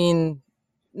 I mean,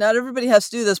 not everybody has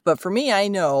to do this, but for me, I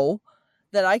know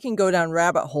that I can go down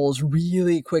rabbit holes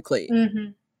really quickly.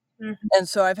 And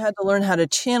so I've had to learn how to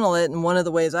channel it. And one of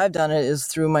the ways I've done it is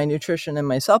through my nutrition and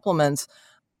my supplements.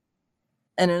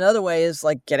 And another way is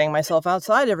like getting myself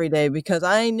outside every day, because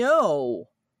I know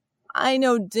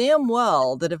damn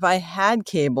well that if I had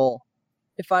cable,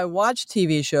 if I watched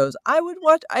TV shows, I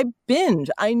binge.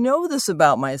 I know this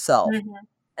about myself.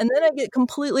 And then I get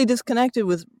completely disconnected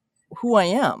with who I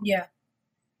am. Yeah.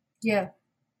 Yeah.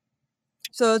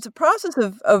 So it's a process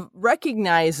of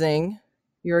recognizing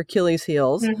your Achilles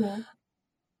heels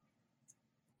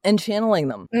and channeling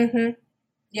them.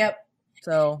 Yep.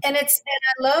 So, and I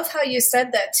love how you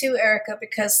said that too, Erica,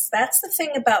 because that's the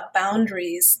thing about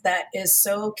boundaries that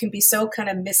can be so kind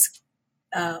of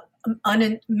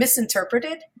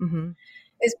misinterpreted.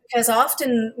 Is because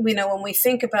often, when we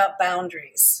think about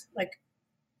boundaries,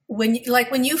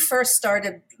 when you first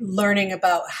started learning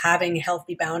about having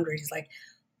healthy boundaries,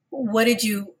 what did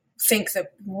you think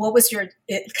what was your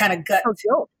kind of gut? I felt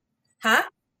guilt. Huh?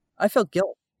 I felt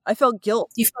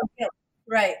guilt. You felt guilt.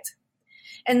 Right.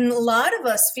 And a lot of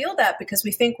us feel that because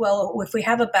we think, well, if we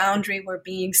have a boundary, we're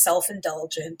being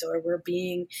self-indulgent, or we're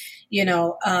being,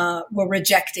 we're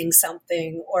rejecting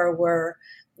something, or we're,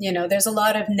 there's a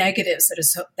lot of negatives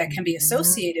that can be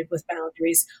associated with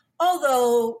boundaries.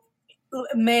 Although,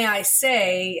 may I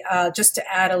say, just to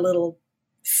add a little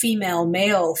female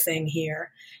male thing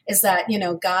here, is that,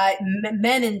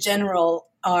 men in general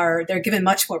they're given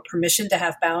much more permission to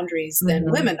have boundaries than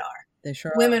women are. They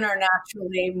sure women are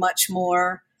naturally much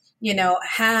more,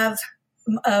 have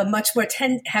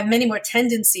many more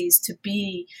tendencies to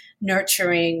be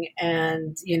nurturing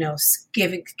and,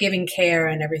 giving care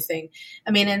and everything.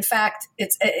 I mean, in fact,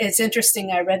 it's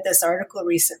interesting. I read this article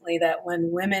recently that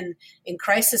when women in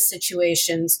crisis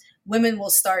situations, women will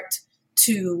start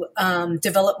to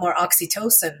develop more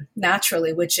oxytocin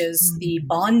naturally, which is the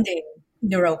bonding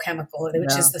neurochemical,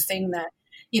 which is the thing that,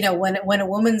 when a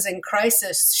woman's in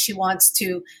crisis, she wants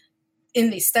to, in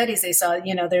these studies they saw,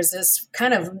 there's this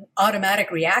kind of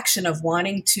automatic reaction of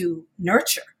wanting to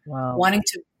nurture, wanting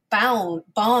to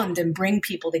bond and bring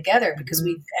people together, because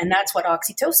and that's what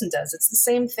oxytocin does. It's the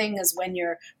same thing as when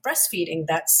you're breastfeeding.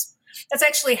 That's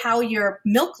actually how your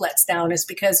milk lets down, is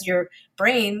because your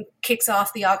brain kicks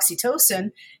off the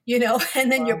oxytocin,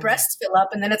 and then your breasts fill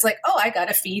up, and then it's like, oh, I got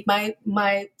to feed my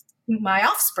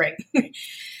offspring.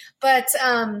 But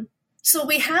so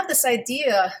we have this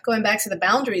idea, going back to the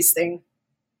boundaries thing,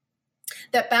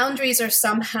 that boundaries are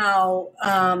somehow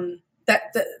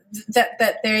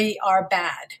that they are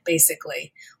bad,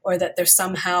 basically, or that they're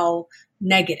somehow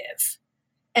negative.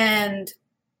 And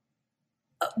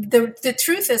the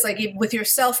truth is, like, with your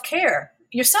self-care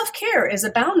is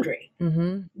a boundary.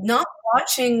 Not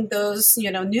watching those,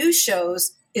 news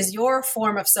shows is your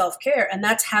form of self-care. And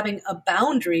that's having a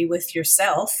boundary with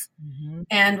yourself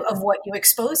and of what you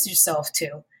expose yourself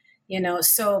to,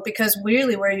 so, because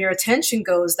really where your attention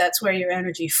goes, that's where your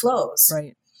energy flows.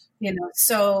 Right.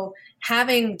 So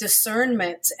having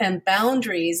discernment and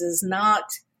boundaries is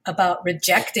not about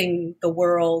rejecting the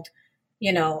world,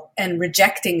 and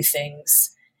rejecting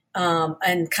things,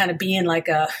 and kind of being like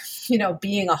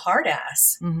being a hard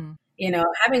ass.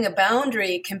 Having a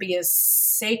boundary can be as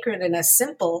sacred and as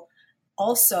simple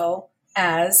also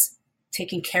as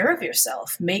taking care of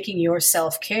yourself, making your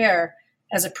self-care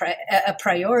as a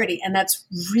priority. And that's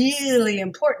really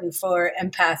important for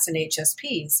empaths and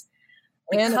HSPs.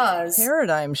 And a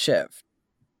paradigm shift.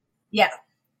 Yeah,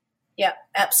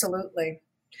 absolutely.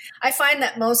 I find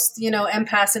that most,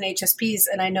 empaths and HSPs,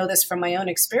 and I know this from my own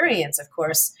experience, of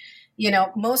course,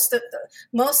 most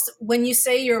when you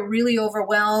say you're really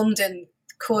overwhelmed and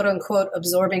quote unquote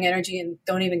absorbing energy, and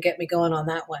don't even get me going on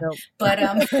that one. Nope. But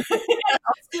I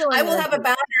will have a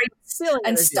boundary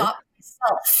and stop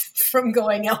myself from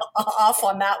going off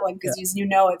on that one, because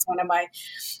it's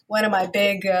one of my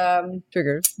big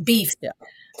triggers, beefs. Yeah.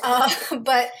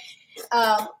 But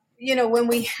when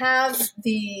we have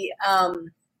the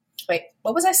wait,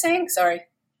 what was I saying? Sorry.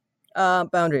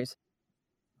 Boundaries.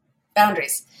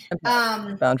 Boundaries.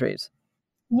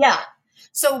 Yeah.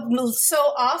 So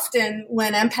often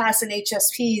when empaths and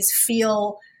HSPs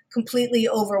feel completely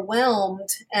overwhelmed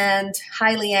and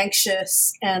highly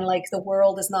anxious, and like the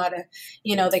world is not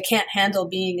they can't handle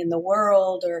being in the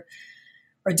world or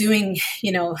doing,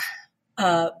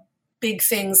 big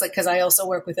things, like, because I also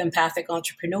work with empathic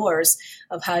entrepreneurs,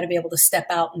 of how to be able to step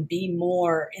out and be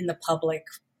more in the public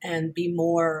and be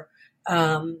more,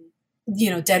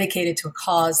 dedicated to a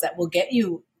cause that will get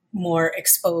you more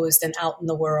exposed and out in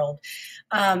the world.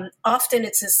 Often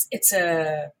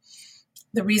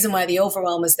the reason why the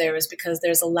overwhelm is there is because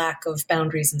there's a lack of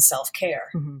boundaries and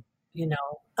self-care.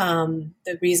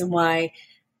 The reason why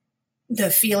the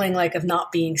feeling like of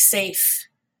not being safe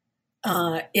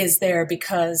is there,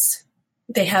 because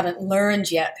they haven't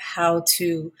learned yet how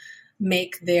to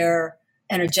make their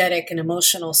energetic and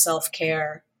emotional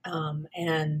self-care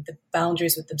and the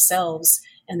boundaries with themselves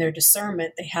and their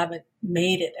discernment. They haven't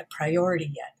made it a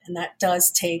priority yet. And that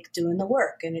does take doing the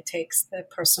work, and it takes the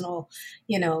personal,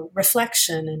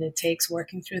 reflection, and it takes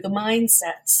working through the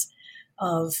mindsets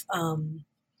of,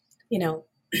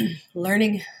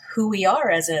 learning who we are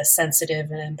as a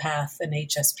sensitive and empath and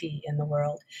HSP in the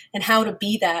world, and how to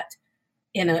be that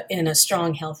in a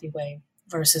strong, healthy way,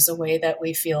 versus a way that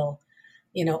we feel,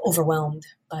 overwhelmed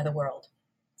by the world.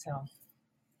 So,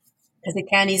 because it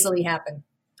can easily happen.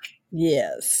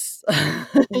 Yes.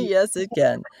 Yes, it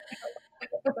can.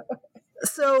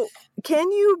 So, can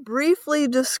you briefly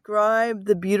describe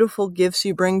the beautiful gifts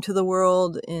you bring to the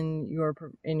world in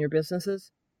your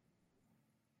businesses?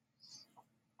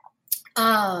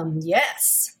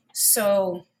 Yes.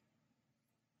 So,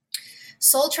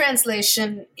 soul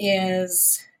translation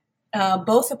is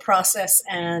both a process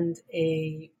and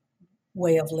a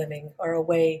way of living,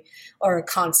 or a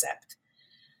concept.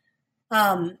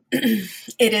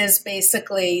 It is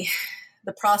basically,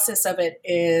 the process of it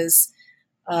is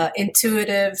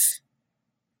intuitive,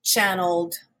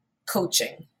 channeled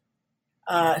coaching.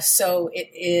 So it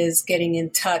is getting in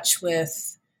touch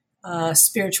with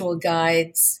spiritual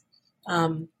guides,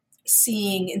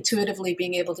 seeing intuitively,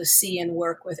 being able to see and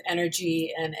work with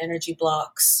energy and energy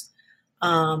blocks.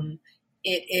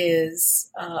 It is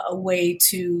a way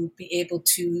to be able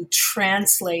to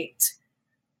translate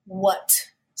what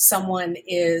someone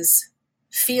is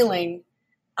feeling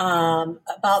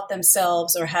about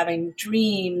themselves, or having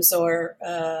dreams, or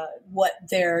what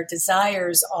their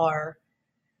desires are,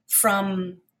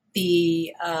 from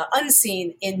the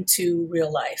unseen into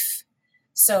real life.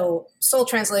 So soul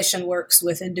translation works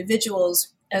with individuals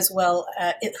as well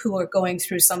who are going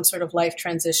through some sort of life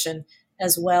transition,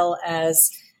 as well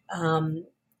as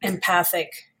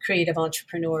empathic creative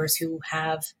entrepreneurs who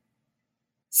have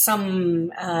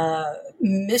some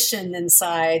mission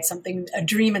inside, a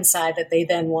dream inside that they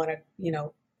then want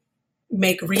to,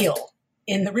 make real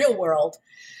in the real world.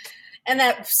 And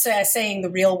that saying the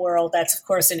real world, that's of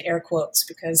course in air quotes,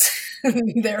 because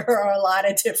there are a lot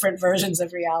of different versions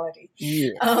of reality.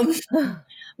 Yeah.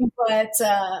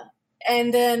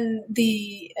 And then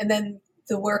the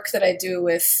work that I do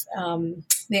with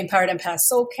the Empowered Empath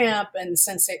Soul Camp and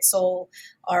Sensate Soul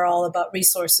are all about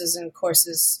resources and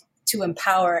courses to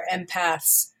empower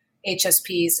empaths,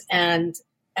 HSPs, and,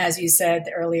 as you said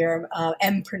earlier,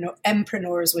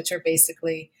 empreneurs, which are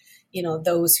basically,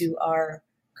 those who are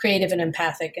creative and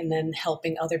empathic, and then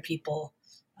helping other people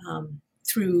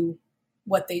through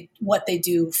what they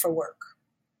do for work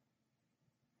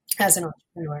as an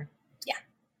entrepreneur. Yeah.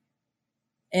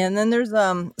 And then there's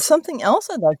something else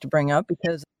I'd like to bring up,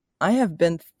 because I have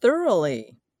been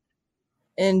thoroughly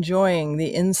enjoying the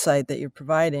insight that you're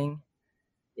providing,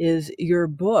 is your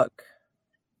book.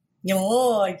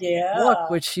 Oh, yeah. Book,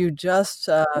 which you just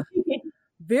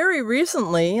very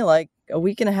recently, like a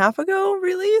week and a half ago,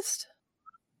 released.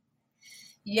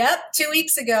 Yep, 2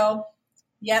 weeks ago.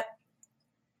 Yep.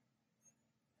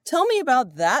 Tell me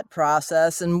about that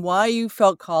process and why you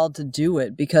felt called to do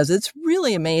it, because it's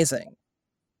really amazing.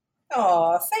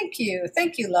 Oh, thank you.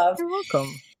 Thank you, love. You're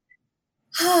welcome.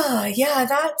 Yeah,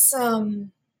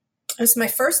 it's my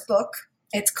first book.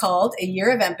 It's called A Year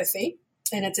of Empathy,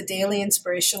 and it's a daily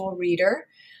inspirational reader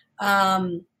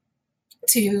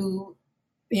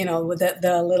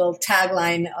the little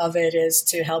tagline of it is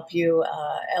to help you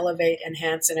elevate,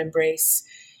 enhance, and embrace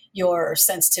your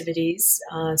sensitivities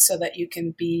so that you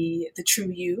can be the true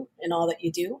you in all that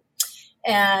you do.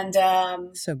 And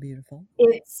so beautiful.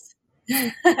 It's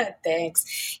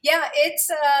thanks. Yeah,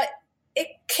 it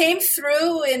came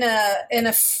through in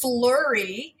a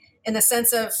flurry, in the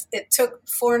sense of it took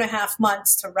 4.5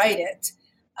 months to write it.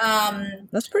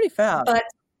 That's pretty fast. But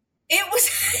it was.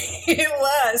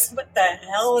 What the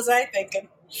hell was I thinking?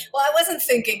 Well, I wasn't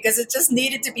thinking, because it just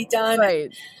needed to be done.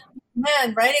 Right.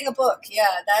 Man, writing a book,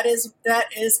 yeah, that is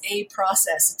a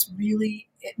process.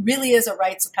 It really is a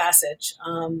rites of passage,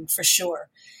 for sure.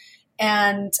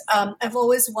 And I've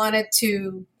always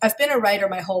I've been a writer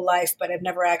my whole life, but I've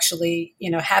never actually,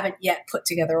 haven't yet put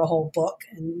together a whole book.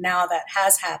 And now that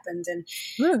has happened. And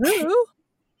woo-hoo.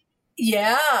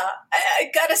 Yeah, I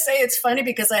gotta say, it's funny,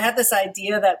 because I had this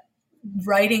idea that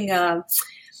writing, I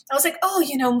was like,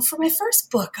 for my first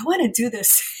book, I want to do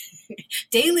this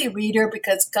daily reader,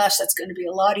 because gosh, that's going to be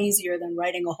a lot easier than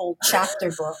writing a whole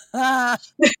chapter book.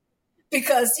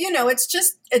 Because, it's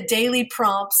just a daily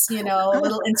prompts, a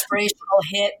little inspirational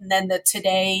hit, and then the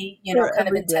today, kind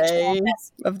of intentional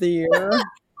of the year. And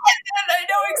I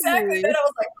know exactly. Then I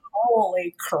was like,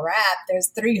 holy crap, there's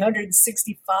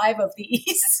 365 of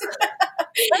these.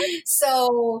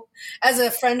 So, as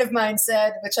a friend of mine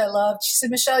said, which I loved, she said,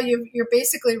 Michelle, you're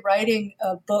basically writing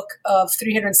a book of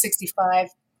 365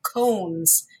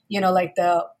 koans, like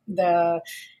the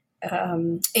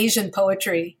Asian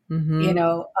poetry,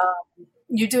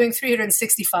 you're doing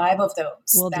 365 of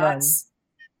those. Well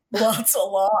That's a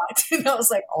lot. And I was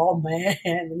like, oh man,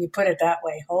 when you put it that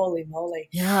way, holy moly.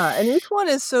 Yeah, and each one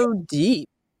is so deep.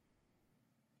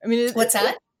 I mean, what's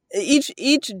that?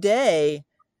 Each day,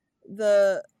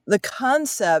 the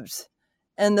concept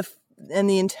and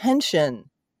the intention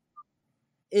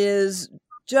is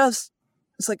just,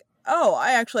 it's like, oh,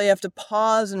 I actually have to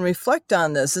pause and reflect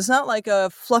on this. It's not like a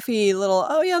fluffy little,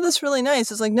 oh yeah, that's really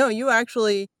nice. It's like, no, you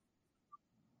actually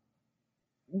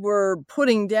were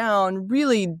putting down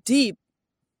really deep,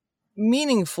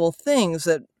 meaningful things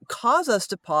that cause us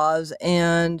to pause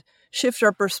and shift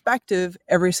our perspective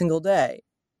every single day.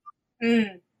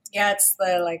 Yeah, it's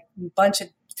the bunch of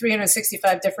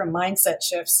 365 different mindset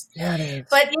shifts. Yeah, it is.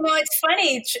 But it's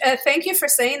funny. Thank you for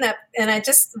saying that. And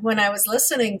when I was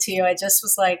listening to you, I just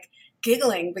was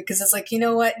giggling, because it's like, you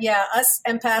know what? Yeah, us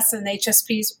empaths and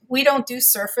HSPs, we don't do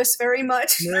surface very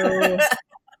much. No.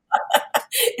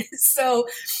 So,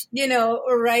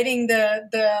 writing the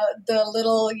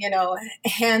little,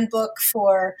 handbook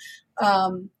for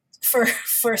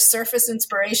surface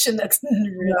inspiration, that's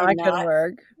really not gonna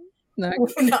work.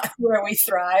 Not where we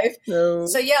thrive. No.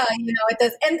 So yeah, it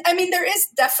does. And I mean, there is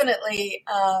definitely,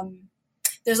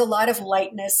 there's a lot of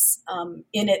lightness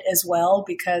in it as well,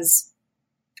 because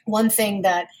one thing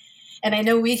that, and I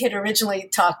know we had originally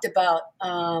talked about,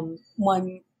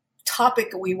 one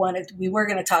topic we were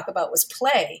going to talk about was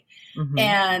play. Mm-hmm.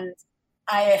 And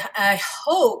I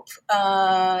hope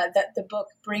that the book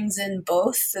brings in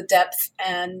both the depth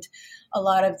and a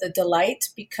lot of the delight,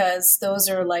 because those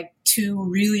are like two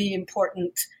really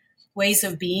important ways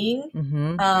of being.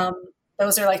 Mm-hmm.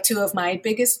 Those are like two of my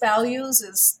biggest values,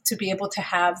 is to be able to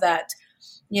have that,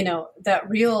 that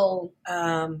real,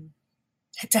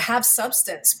 to have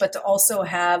substance, but to also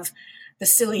have the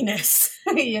silliness,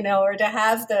 or to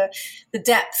have the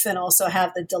depth and also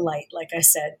have the delight, like I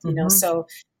said, so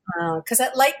because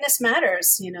that lightness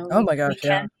matters, Oh my gosh, we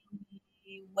can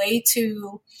be way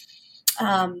too,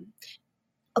 a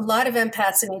lot of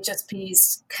empaths and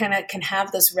HSPs kind of can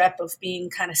have this rep of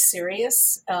being kind of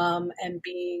serious, and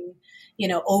being,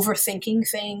 overthinking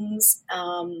things.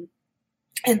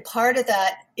 And part of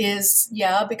that is,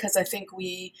 because I think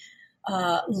we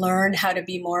learn how to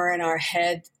be more in our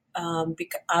head,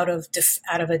 out of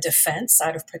a defense,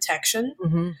 out of protection,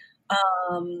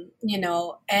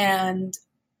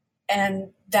 and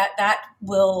that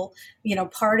will,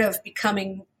 part of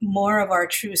becoming more of our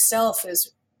true self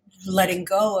is letting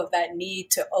go of that need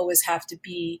to always have to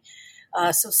be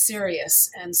so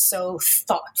serious and so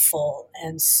thoughtful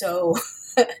and so,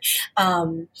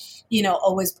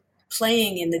 always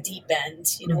playing in the deep end.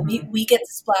 We get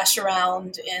to splash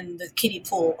around in the kiddie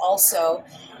pool also.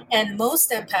 And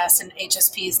most empaths and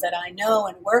HSPs that I know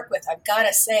and work with, I've got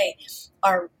to say,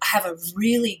 have a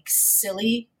really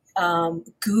silly,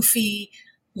 goofy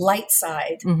light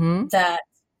side that,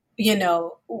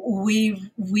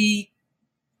 we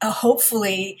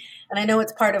hopefully, and I know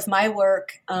it's part of my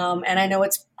work, and I know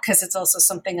it's because it's also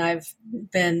something I've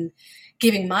been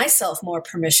giving myself more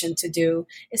permission to do,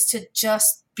 is to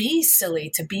just be silly,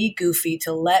 to be goofy,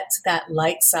 to let that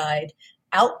light side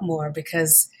out more.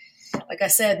 Because, like I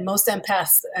said, most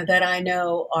empaths that I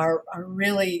know are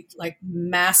really like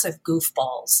massive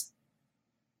goofballs.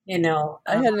 I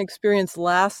had an experience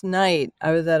last night.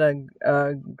 I was at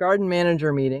a garden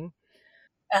manager meeting,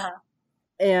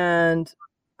 and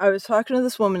I was talking to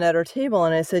this woman at our table,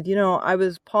 and I said, I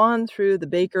was pawing through the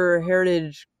Baker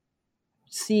Heritage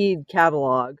seed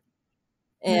catalog,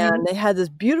 and they had this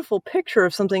beautiful picture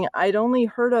of something I'd only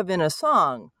heard of in a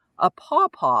song, a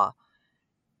pawpaw.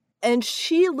 And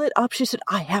she lit up. She said,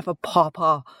 I have a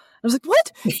pawpaw. I was like,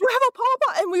 what? You have a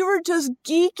pawpaw? And we were just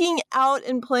geeking out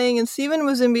and playing. And Steven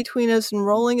was in between us and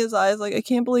rolling his eyes like, I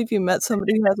can't believe you met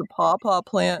somebody who has a pawpaw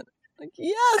plant. Like,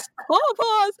 yes,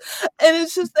 pawpaws. And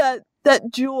it's just that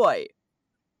joy.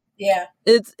 Yeah.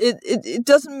 It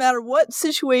doesn't matter what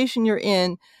situation you're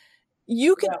in.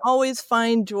 You can always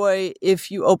find joy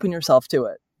if you open yourself to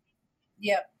it.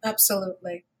 Yeah,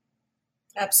 absolutely.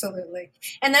 Absolutely.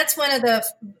 And that's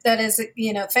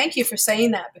thank you for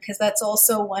saying that, because that's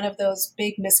also one of those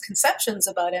big misconceptions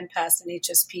about empaths and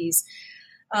HSPs,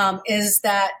 is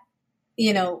that,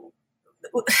 the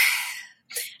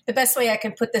best way I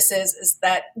can put this is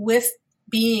that with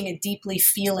being a deeply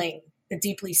feeling, a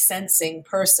deeply sensing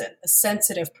person, a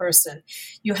sensitive person,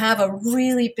 you have a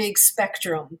really big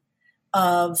spectrum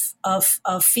of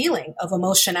feeling, of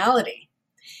emotionality.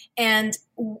 And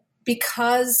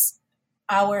because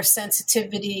our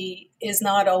sensitivity is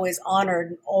not always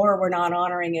honored, or we're not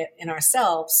honoring it in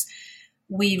ourselves,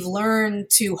 we've learned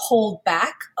to hold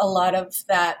back a lot of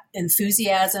that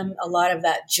enthusiasm, a lot of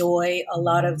that joy, a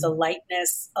lot of the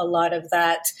lightness, a lot of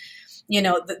that,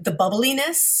 the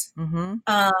bubbliness,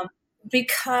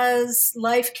 because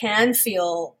life can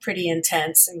feel pretty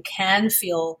intense and can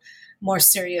feel more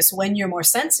serious when you're more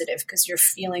sensitive, because you're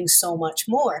feeling so much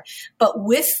more. But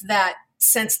with that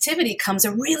sensitivity comes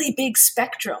a really big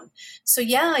spectrum. So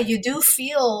you do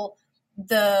feel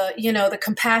the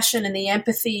compassion and the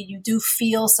empathy. You do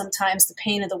feel sometimes the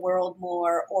pain of the world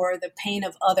more, or the pain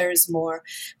of others more,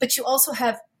 but you also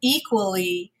have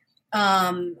equally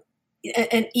an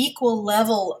equal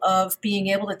level of being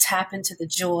able to tap into the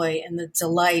joy and the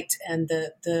delight and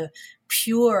the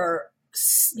pure,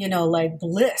 like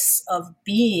bliss of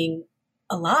being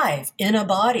alive in a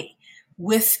body,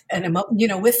 with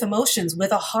with emotions,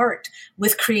 with a heart,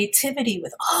 with creativity,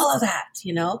 with all of that,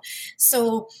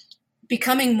 So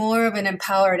becoming more of an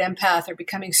empowered empath, or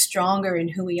becoming stronger in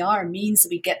who we are, means that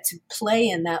we get to play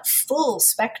in that full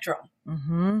spectrum,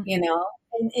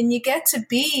 and you get to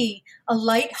be a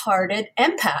lighthearted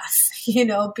empath,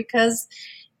 because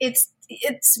it's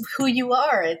who you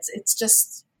are. It's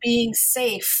just being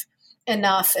safe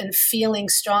enough and feeling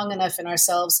strong enough in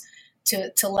ourselves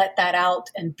to let that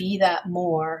out and be that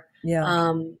more.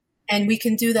 Yeah. And we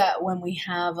can do that when we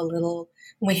have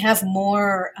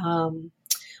more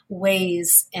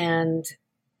ways and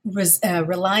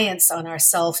reliance on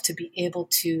ourselves to be able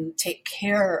to take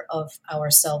care of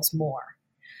ourselves more.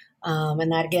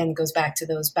 And that again goes back to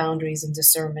those boundaries and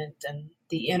discernment and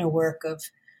the inner work of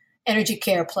energy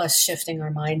care plus shifting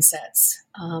our mindsets.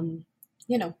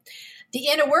 The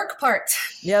inner work part.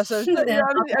 Yeah. So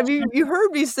you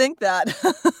heard me think that.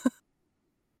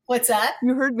 What's that?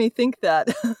 You heard me think that.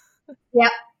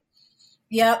 Yep.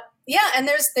 Yep. Yeah. And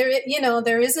there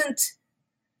isn't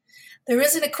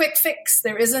a quick fix.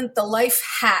 There isn't the life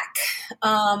hack.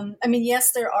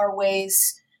 Yes, there are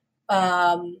ways.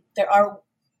 There are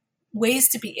ways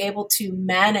to be able to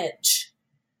manage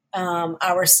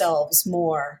ourselves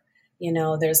more.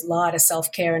 There's a lot of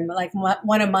self-care, and like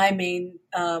one of my main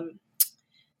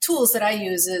tools that I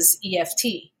use is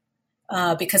EFT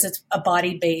because it's a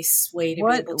body-based way to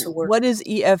be able to work. What is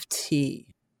EFT?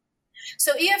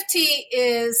 So EFT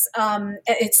is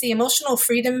it's the emotional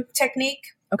freedom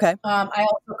technique. Okay. I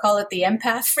also call it the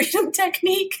empath freedom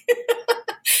technique,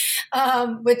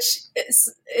 which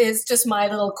is just my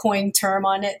little coined term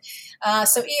on it.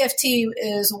 So EFT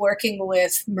is working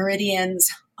with meridians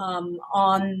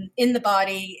in the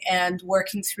body and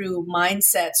working through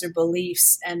mindsets or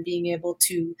beliefs and being able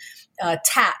to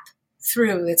tap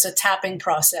through. It's a tapping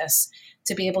process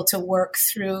to be able to work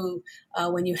through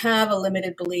when you have a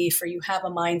limited belief or you have a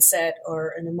mindset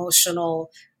or an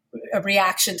emotional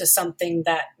reaction to something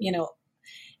that,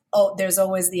 there's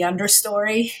always the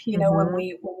understory, when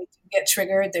we get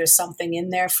triggered, there's something in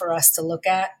there for us to look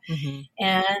at. Mm-hmm.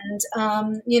 And,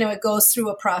 it goes through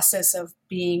a process of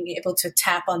being able to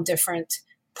tap on different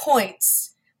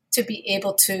points to be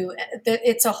able to,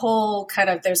 it's a whole kind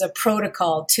of, there's a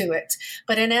protocol to it.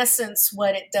 But in essence,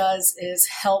 what it does is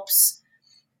helps.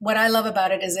 What I love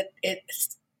about it is it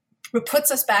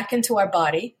puts us back into our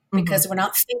body because we're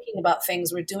not thinking about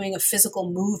things. We're doing a physical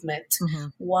movement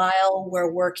while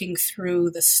we're working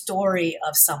through the story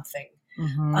of something.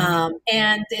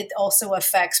 And it also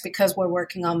affects, because we're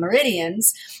working on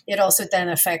meridians, it also then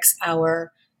affects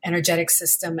our energetic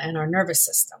system and our nervous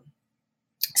system.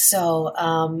 So,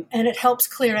 and it helps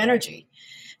clear energy.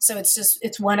 So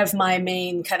it's one of my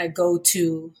main kind of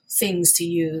go-to things to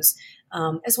use,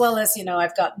 as well as,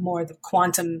 I've got more of the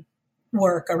quantum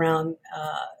work around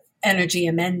energy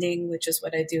amending, which is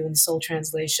what I do in Soul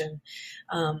Translation.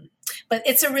 But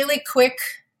it's a really quick,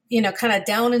 kind of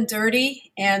down and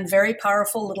dirty and very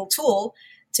powerful little tool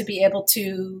to be able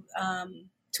to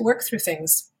work through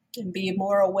things and be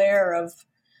more aware of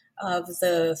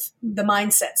the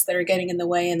mindsets that are getting in the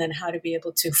way, and then how to be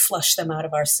able to flush them out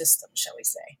of our system, shall we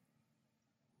say.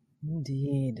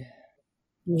 Indeed.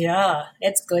 Yeah,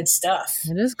 it's good stuff.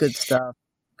 It is good stuff.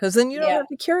 Because then you don't have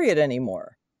to carry it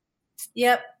anymore.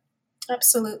 Yep,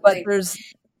 absolutely. But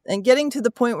and getting to the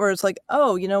point where it's like,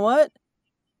 oh, you know what?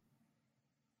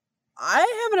 I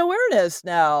have an awareness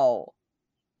now.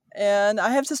 And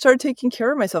I have to start taking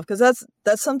care of myself, because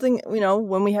that's something,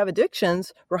 when we have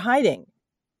addictions, we're hiding.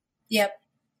 Yep.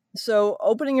 So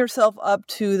opening yourself up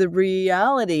to the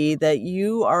reality that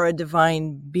you are a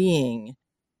divine being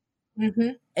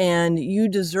and you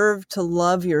deserve to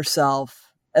love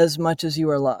yourself as much as you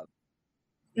are loved.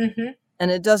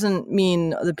 And it doesn't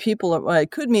mean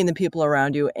it could mean the people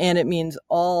around you, and it means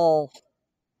all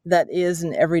that is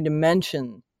in every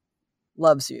dimension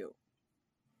loves you.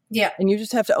 Yeah. And you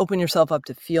just have to open yourself up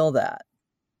to feel that.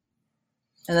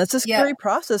 And that's a scary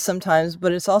process sometimes,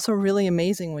 but it's also really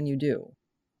amazing when you do.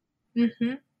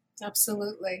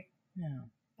 Absolutely. Yeah.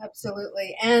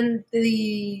 Absolutely. And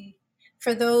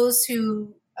for those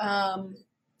who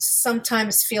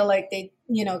sometimes feel like they,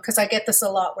 because I get this a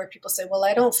lot where people say, well,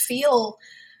 I don't feel,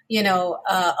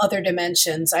 other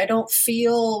dimensions. I don't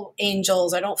feel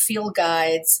angels. I don't feel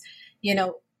guides.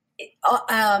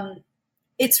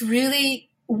 It's really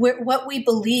what we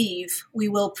believe we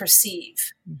will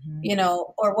perceive,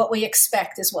 or what we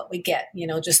expect is what we get,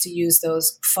 just to use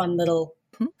those fun little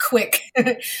quick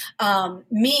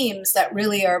memes that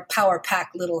really are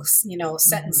power-packed little,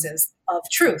 sentences of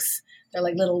truth. They're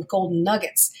like little golden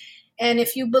nuggets. And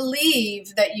if you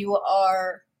believe that you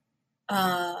are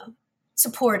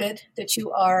supported, that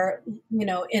you are,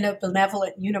 in a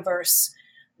benevolent universe,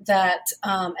 that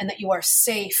and that you are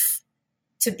safe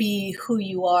to be who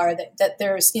you are, that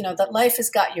there's, that life has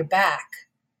got your back.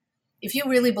 If you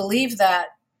really believe that,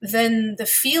 then the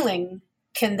feeling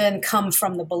can then come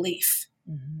from the belief.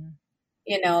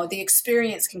 The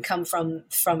experience can come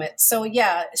from it. So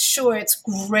yeah, sure, it's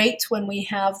great when we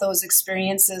have those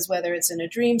experiences, whether it's in a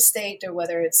dream state or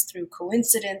whether it's through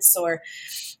coincidence or,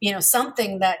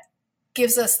 something that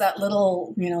gives us that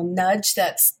little, nudge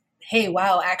that's, hey,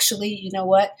 wow, actually, you know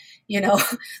what,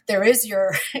 there is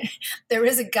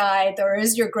a guide, there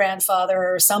is your grandfather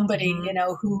or somebody,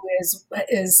 who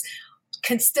is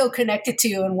still connected to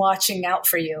you and watching out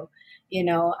for you.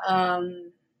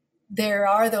 There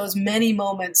are those many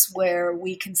moments where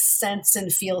we can sense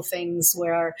and feel things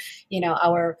where,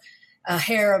 our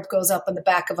hair goes up on the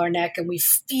back of our neck and we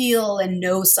feel and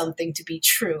know something to be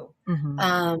true.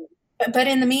 Mm-hmm. But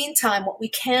in the meantime, what we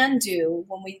can do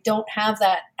when we don't have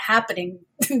that happening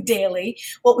daily,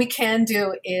 what we can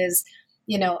do is,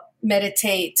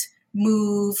 meditate,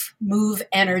 move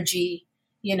energy,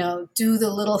 do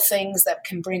the little things that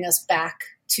can bring us back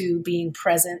to being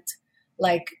present,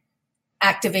 like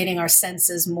activating our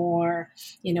senses more,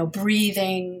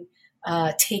 breathing,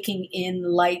 taking in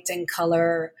light and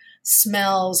color,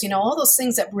 smells, all those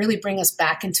things that really bring us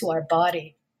back into our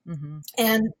body. Mm-hmm.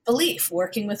 And belief,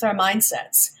 working with our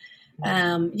mindsets.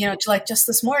 Like just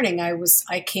this morning, I was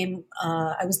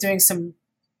doing some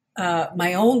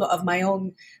my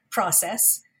own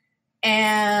process,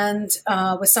 and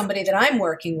with somebody that I'm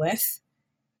working with,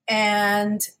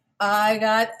 and I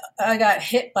got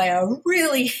hit by a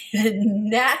really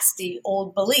nasty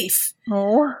old belief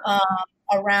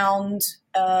around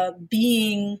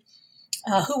being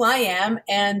who I am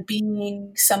and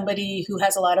being somebody who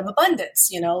has a lot of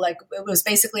abundance. Like it was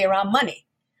basically around money.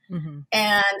 Mm-hmm.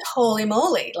 And holy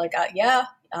moly, like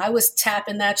I was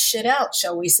tapping that shit out,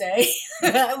 shall we say?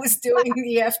 I was doing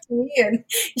the EFT, and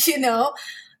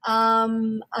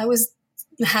I was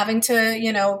having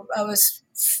to, I was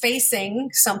facing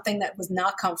something that was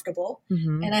not comfortable,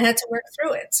 mm-hmm. and I had to work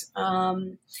through it.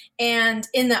 And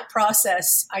in that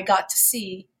process, I got to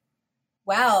see,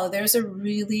 wow, there's a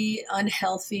really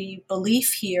unhealthy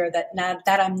belief here that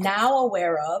I'm now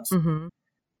aware of, mm-hmm.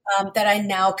 That I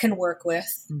now can work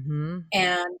with, mm-hmm.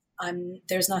 and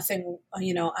there's nothing,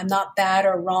 I'm not bad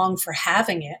or wrong for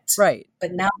having it, right?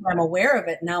 But now that I'm aware of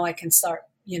it, now I can start,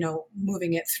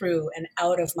 moving it through and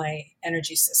out of my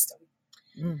energy system.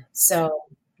 So,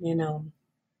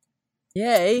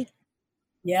 yay.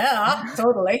 Yeah,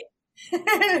 totally.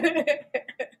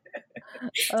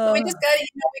 So we just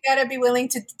got to be willing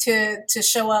to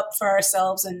show up for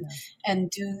ourselves and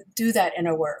do that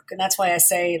inner work. And that's why I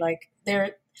say, like,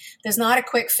 there's not a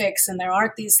quick fix, and there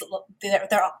aren't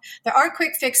there are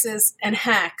quick fixes and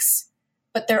hacks,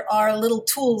 but there are little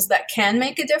tools that can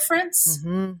make a difference.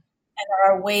 Mm-hmm. And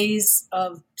there are ways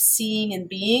of seeing and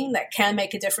being that can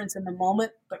make a difference in the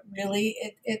moment, but really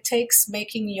it takes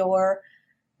making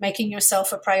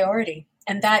yourself a priority.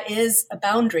 And that is a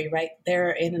boundary right there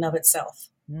in and of itself.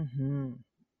 Mm-hmm.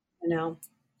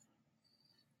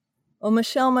 Well,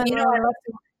 Michelle, I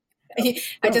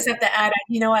just have to add,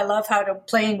 I love how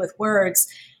playing with words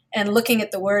and looking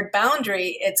at the word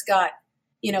boundary. It's got,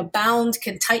 bound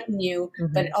can tighten you,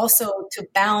 mm-hmm. but also to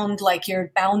bound, like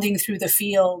you're bounding through the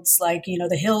fields, like,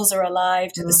 the hills are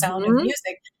alive to the sound of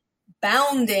music.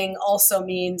 Bounding also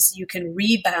means you can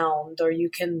rebound, or you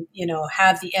can,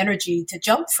 have the energy to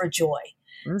jump for joy.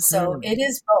 Mm-hmm. So it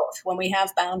is both. When we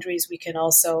have boundaries, we can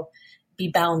also be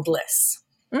boundless.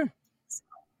 Mm. So.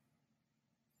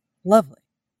 Lovely.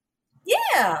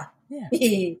 Yeah.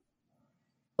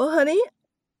 Well, honey,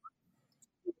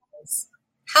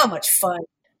 how much fun.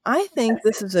 I think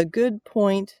this is a good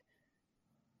point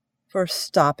for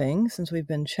stopping, since we've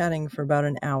been chatting for about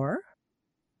an hour.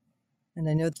 And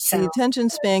I know the attention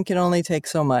span can only take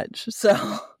so much.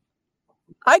 So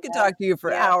I could talk to you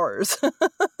for hours.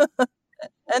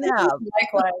 And have.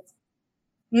 Likewise.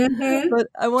 Mm-hmm. But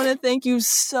I want to thank you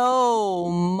so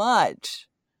much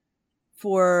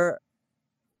for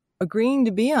agreeing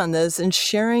to be on this and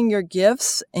sharing your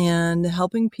gifts and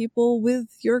helping people with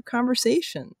your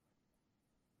conversation.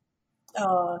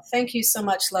 Oh, thank you so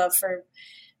much, love, for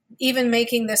even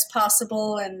making this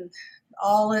possible, and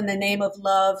all in the name of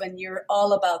love. And you're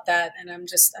all about that. And I'm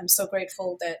so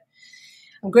grateful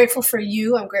I'm grateful for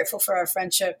you. I'm grateful for our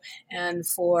friendship, and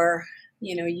for,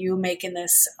 you making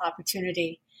this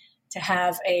opportunity to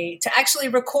actually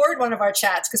record one of our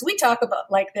chats, because we talk about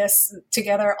like this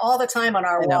together all the time on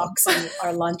our walks and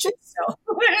our lunches.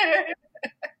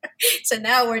 So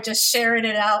now we're just sharing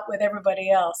it out with everybody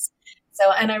else.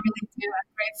 So, and I really do.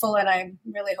 I'm grateful, and I'm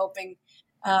really hoping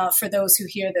for those who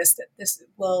hear this, that this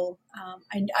will,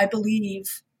 I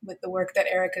believe with the work that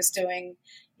Erica's doing,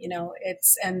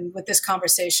 and with this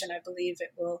conversation, I believe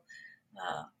it will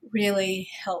really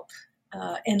help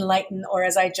enlighten, or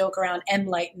as I joke around,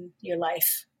 enlighten your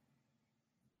life.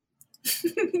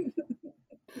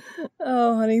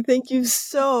 Oh, honey, thank you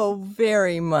so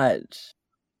very much.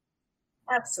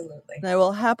 Absolutely. And I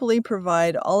will happily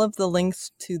provide all of the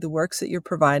links to the works that you're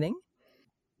providing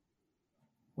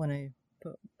when I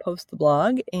post the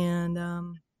blog. And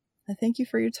I thank you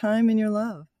for your time and your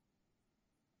love.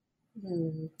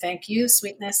 Thank you,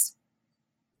 sweetness.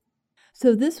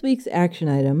 So this week's action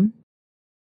item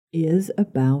is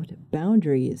about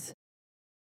boundaries.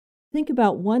 Think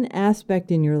about one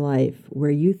aspect in your life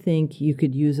where you think you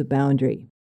could use a boundary.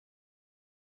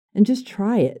 And just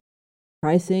try it.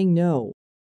 Try saying no.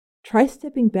 Try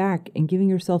stepping back and giving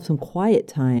yourself some quiet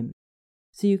time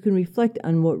so you can reflect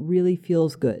on what really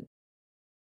feels good.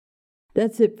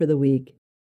 That's it for the week.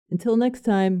 Until next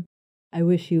time, I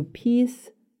wish you peace,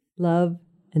 love,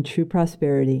 and true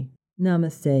prosperity.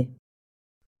 Namaste.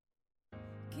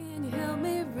 Can you help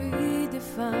me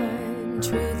redefine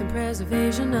truth and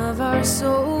preservation of our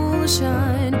soul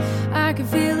shine? I can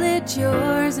feel it,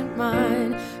 yours and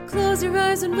mine. Close your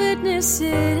eyes and witness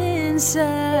it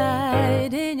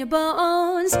inside. In your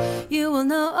bones, you will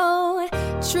know.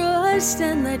 Trust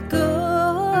and let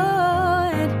go.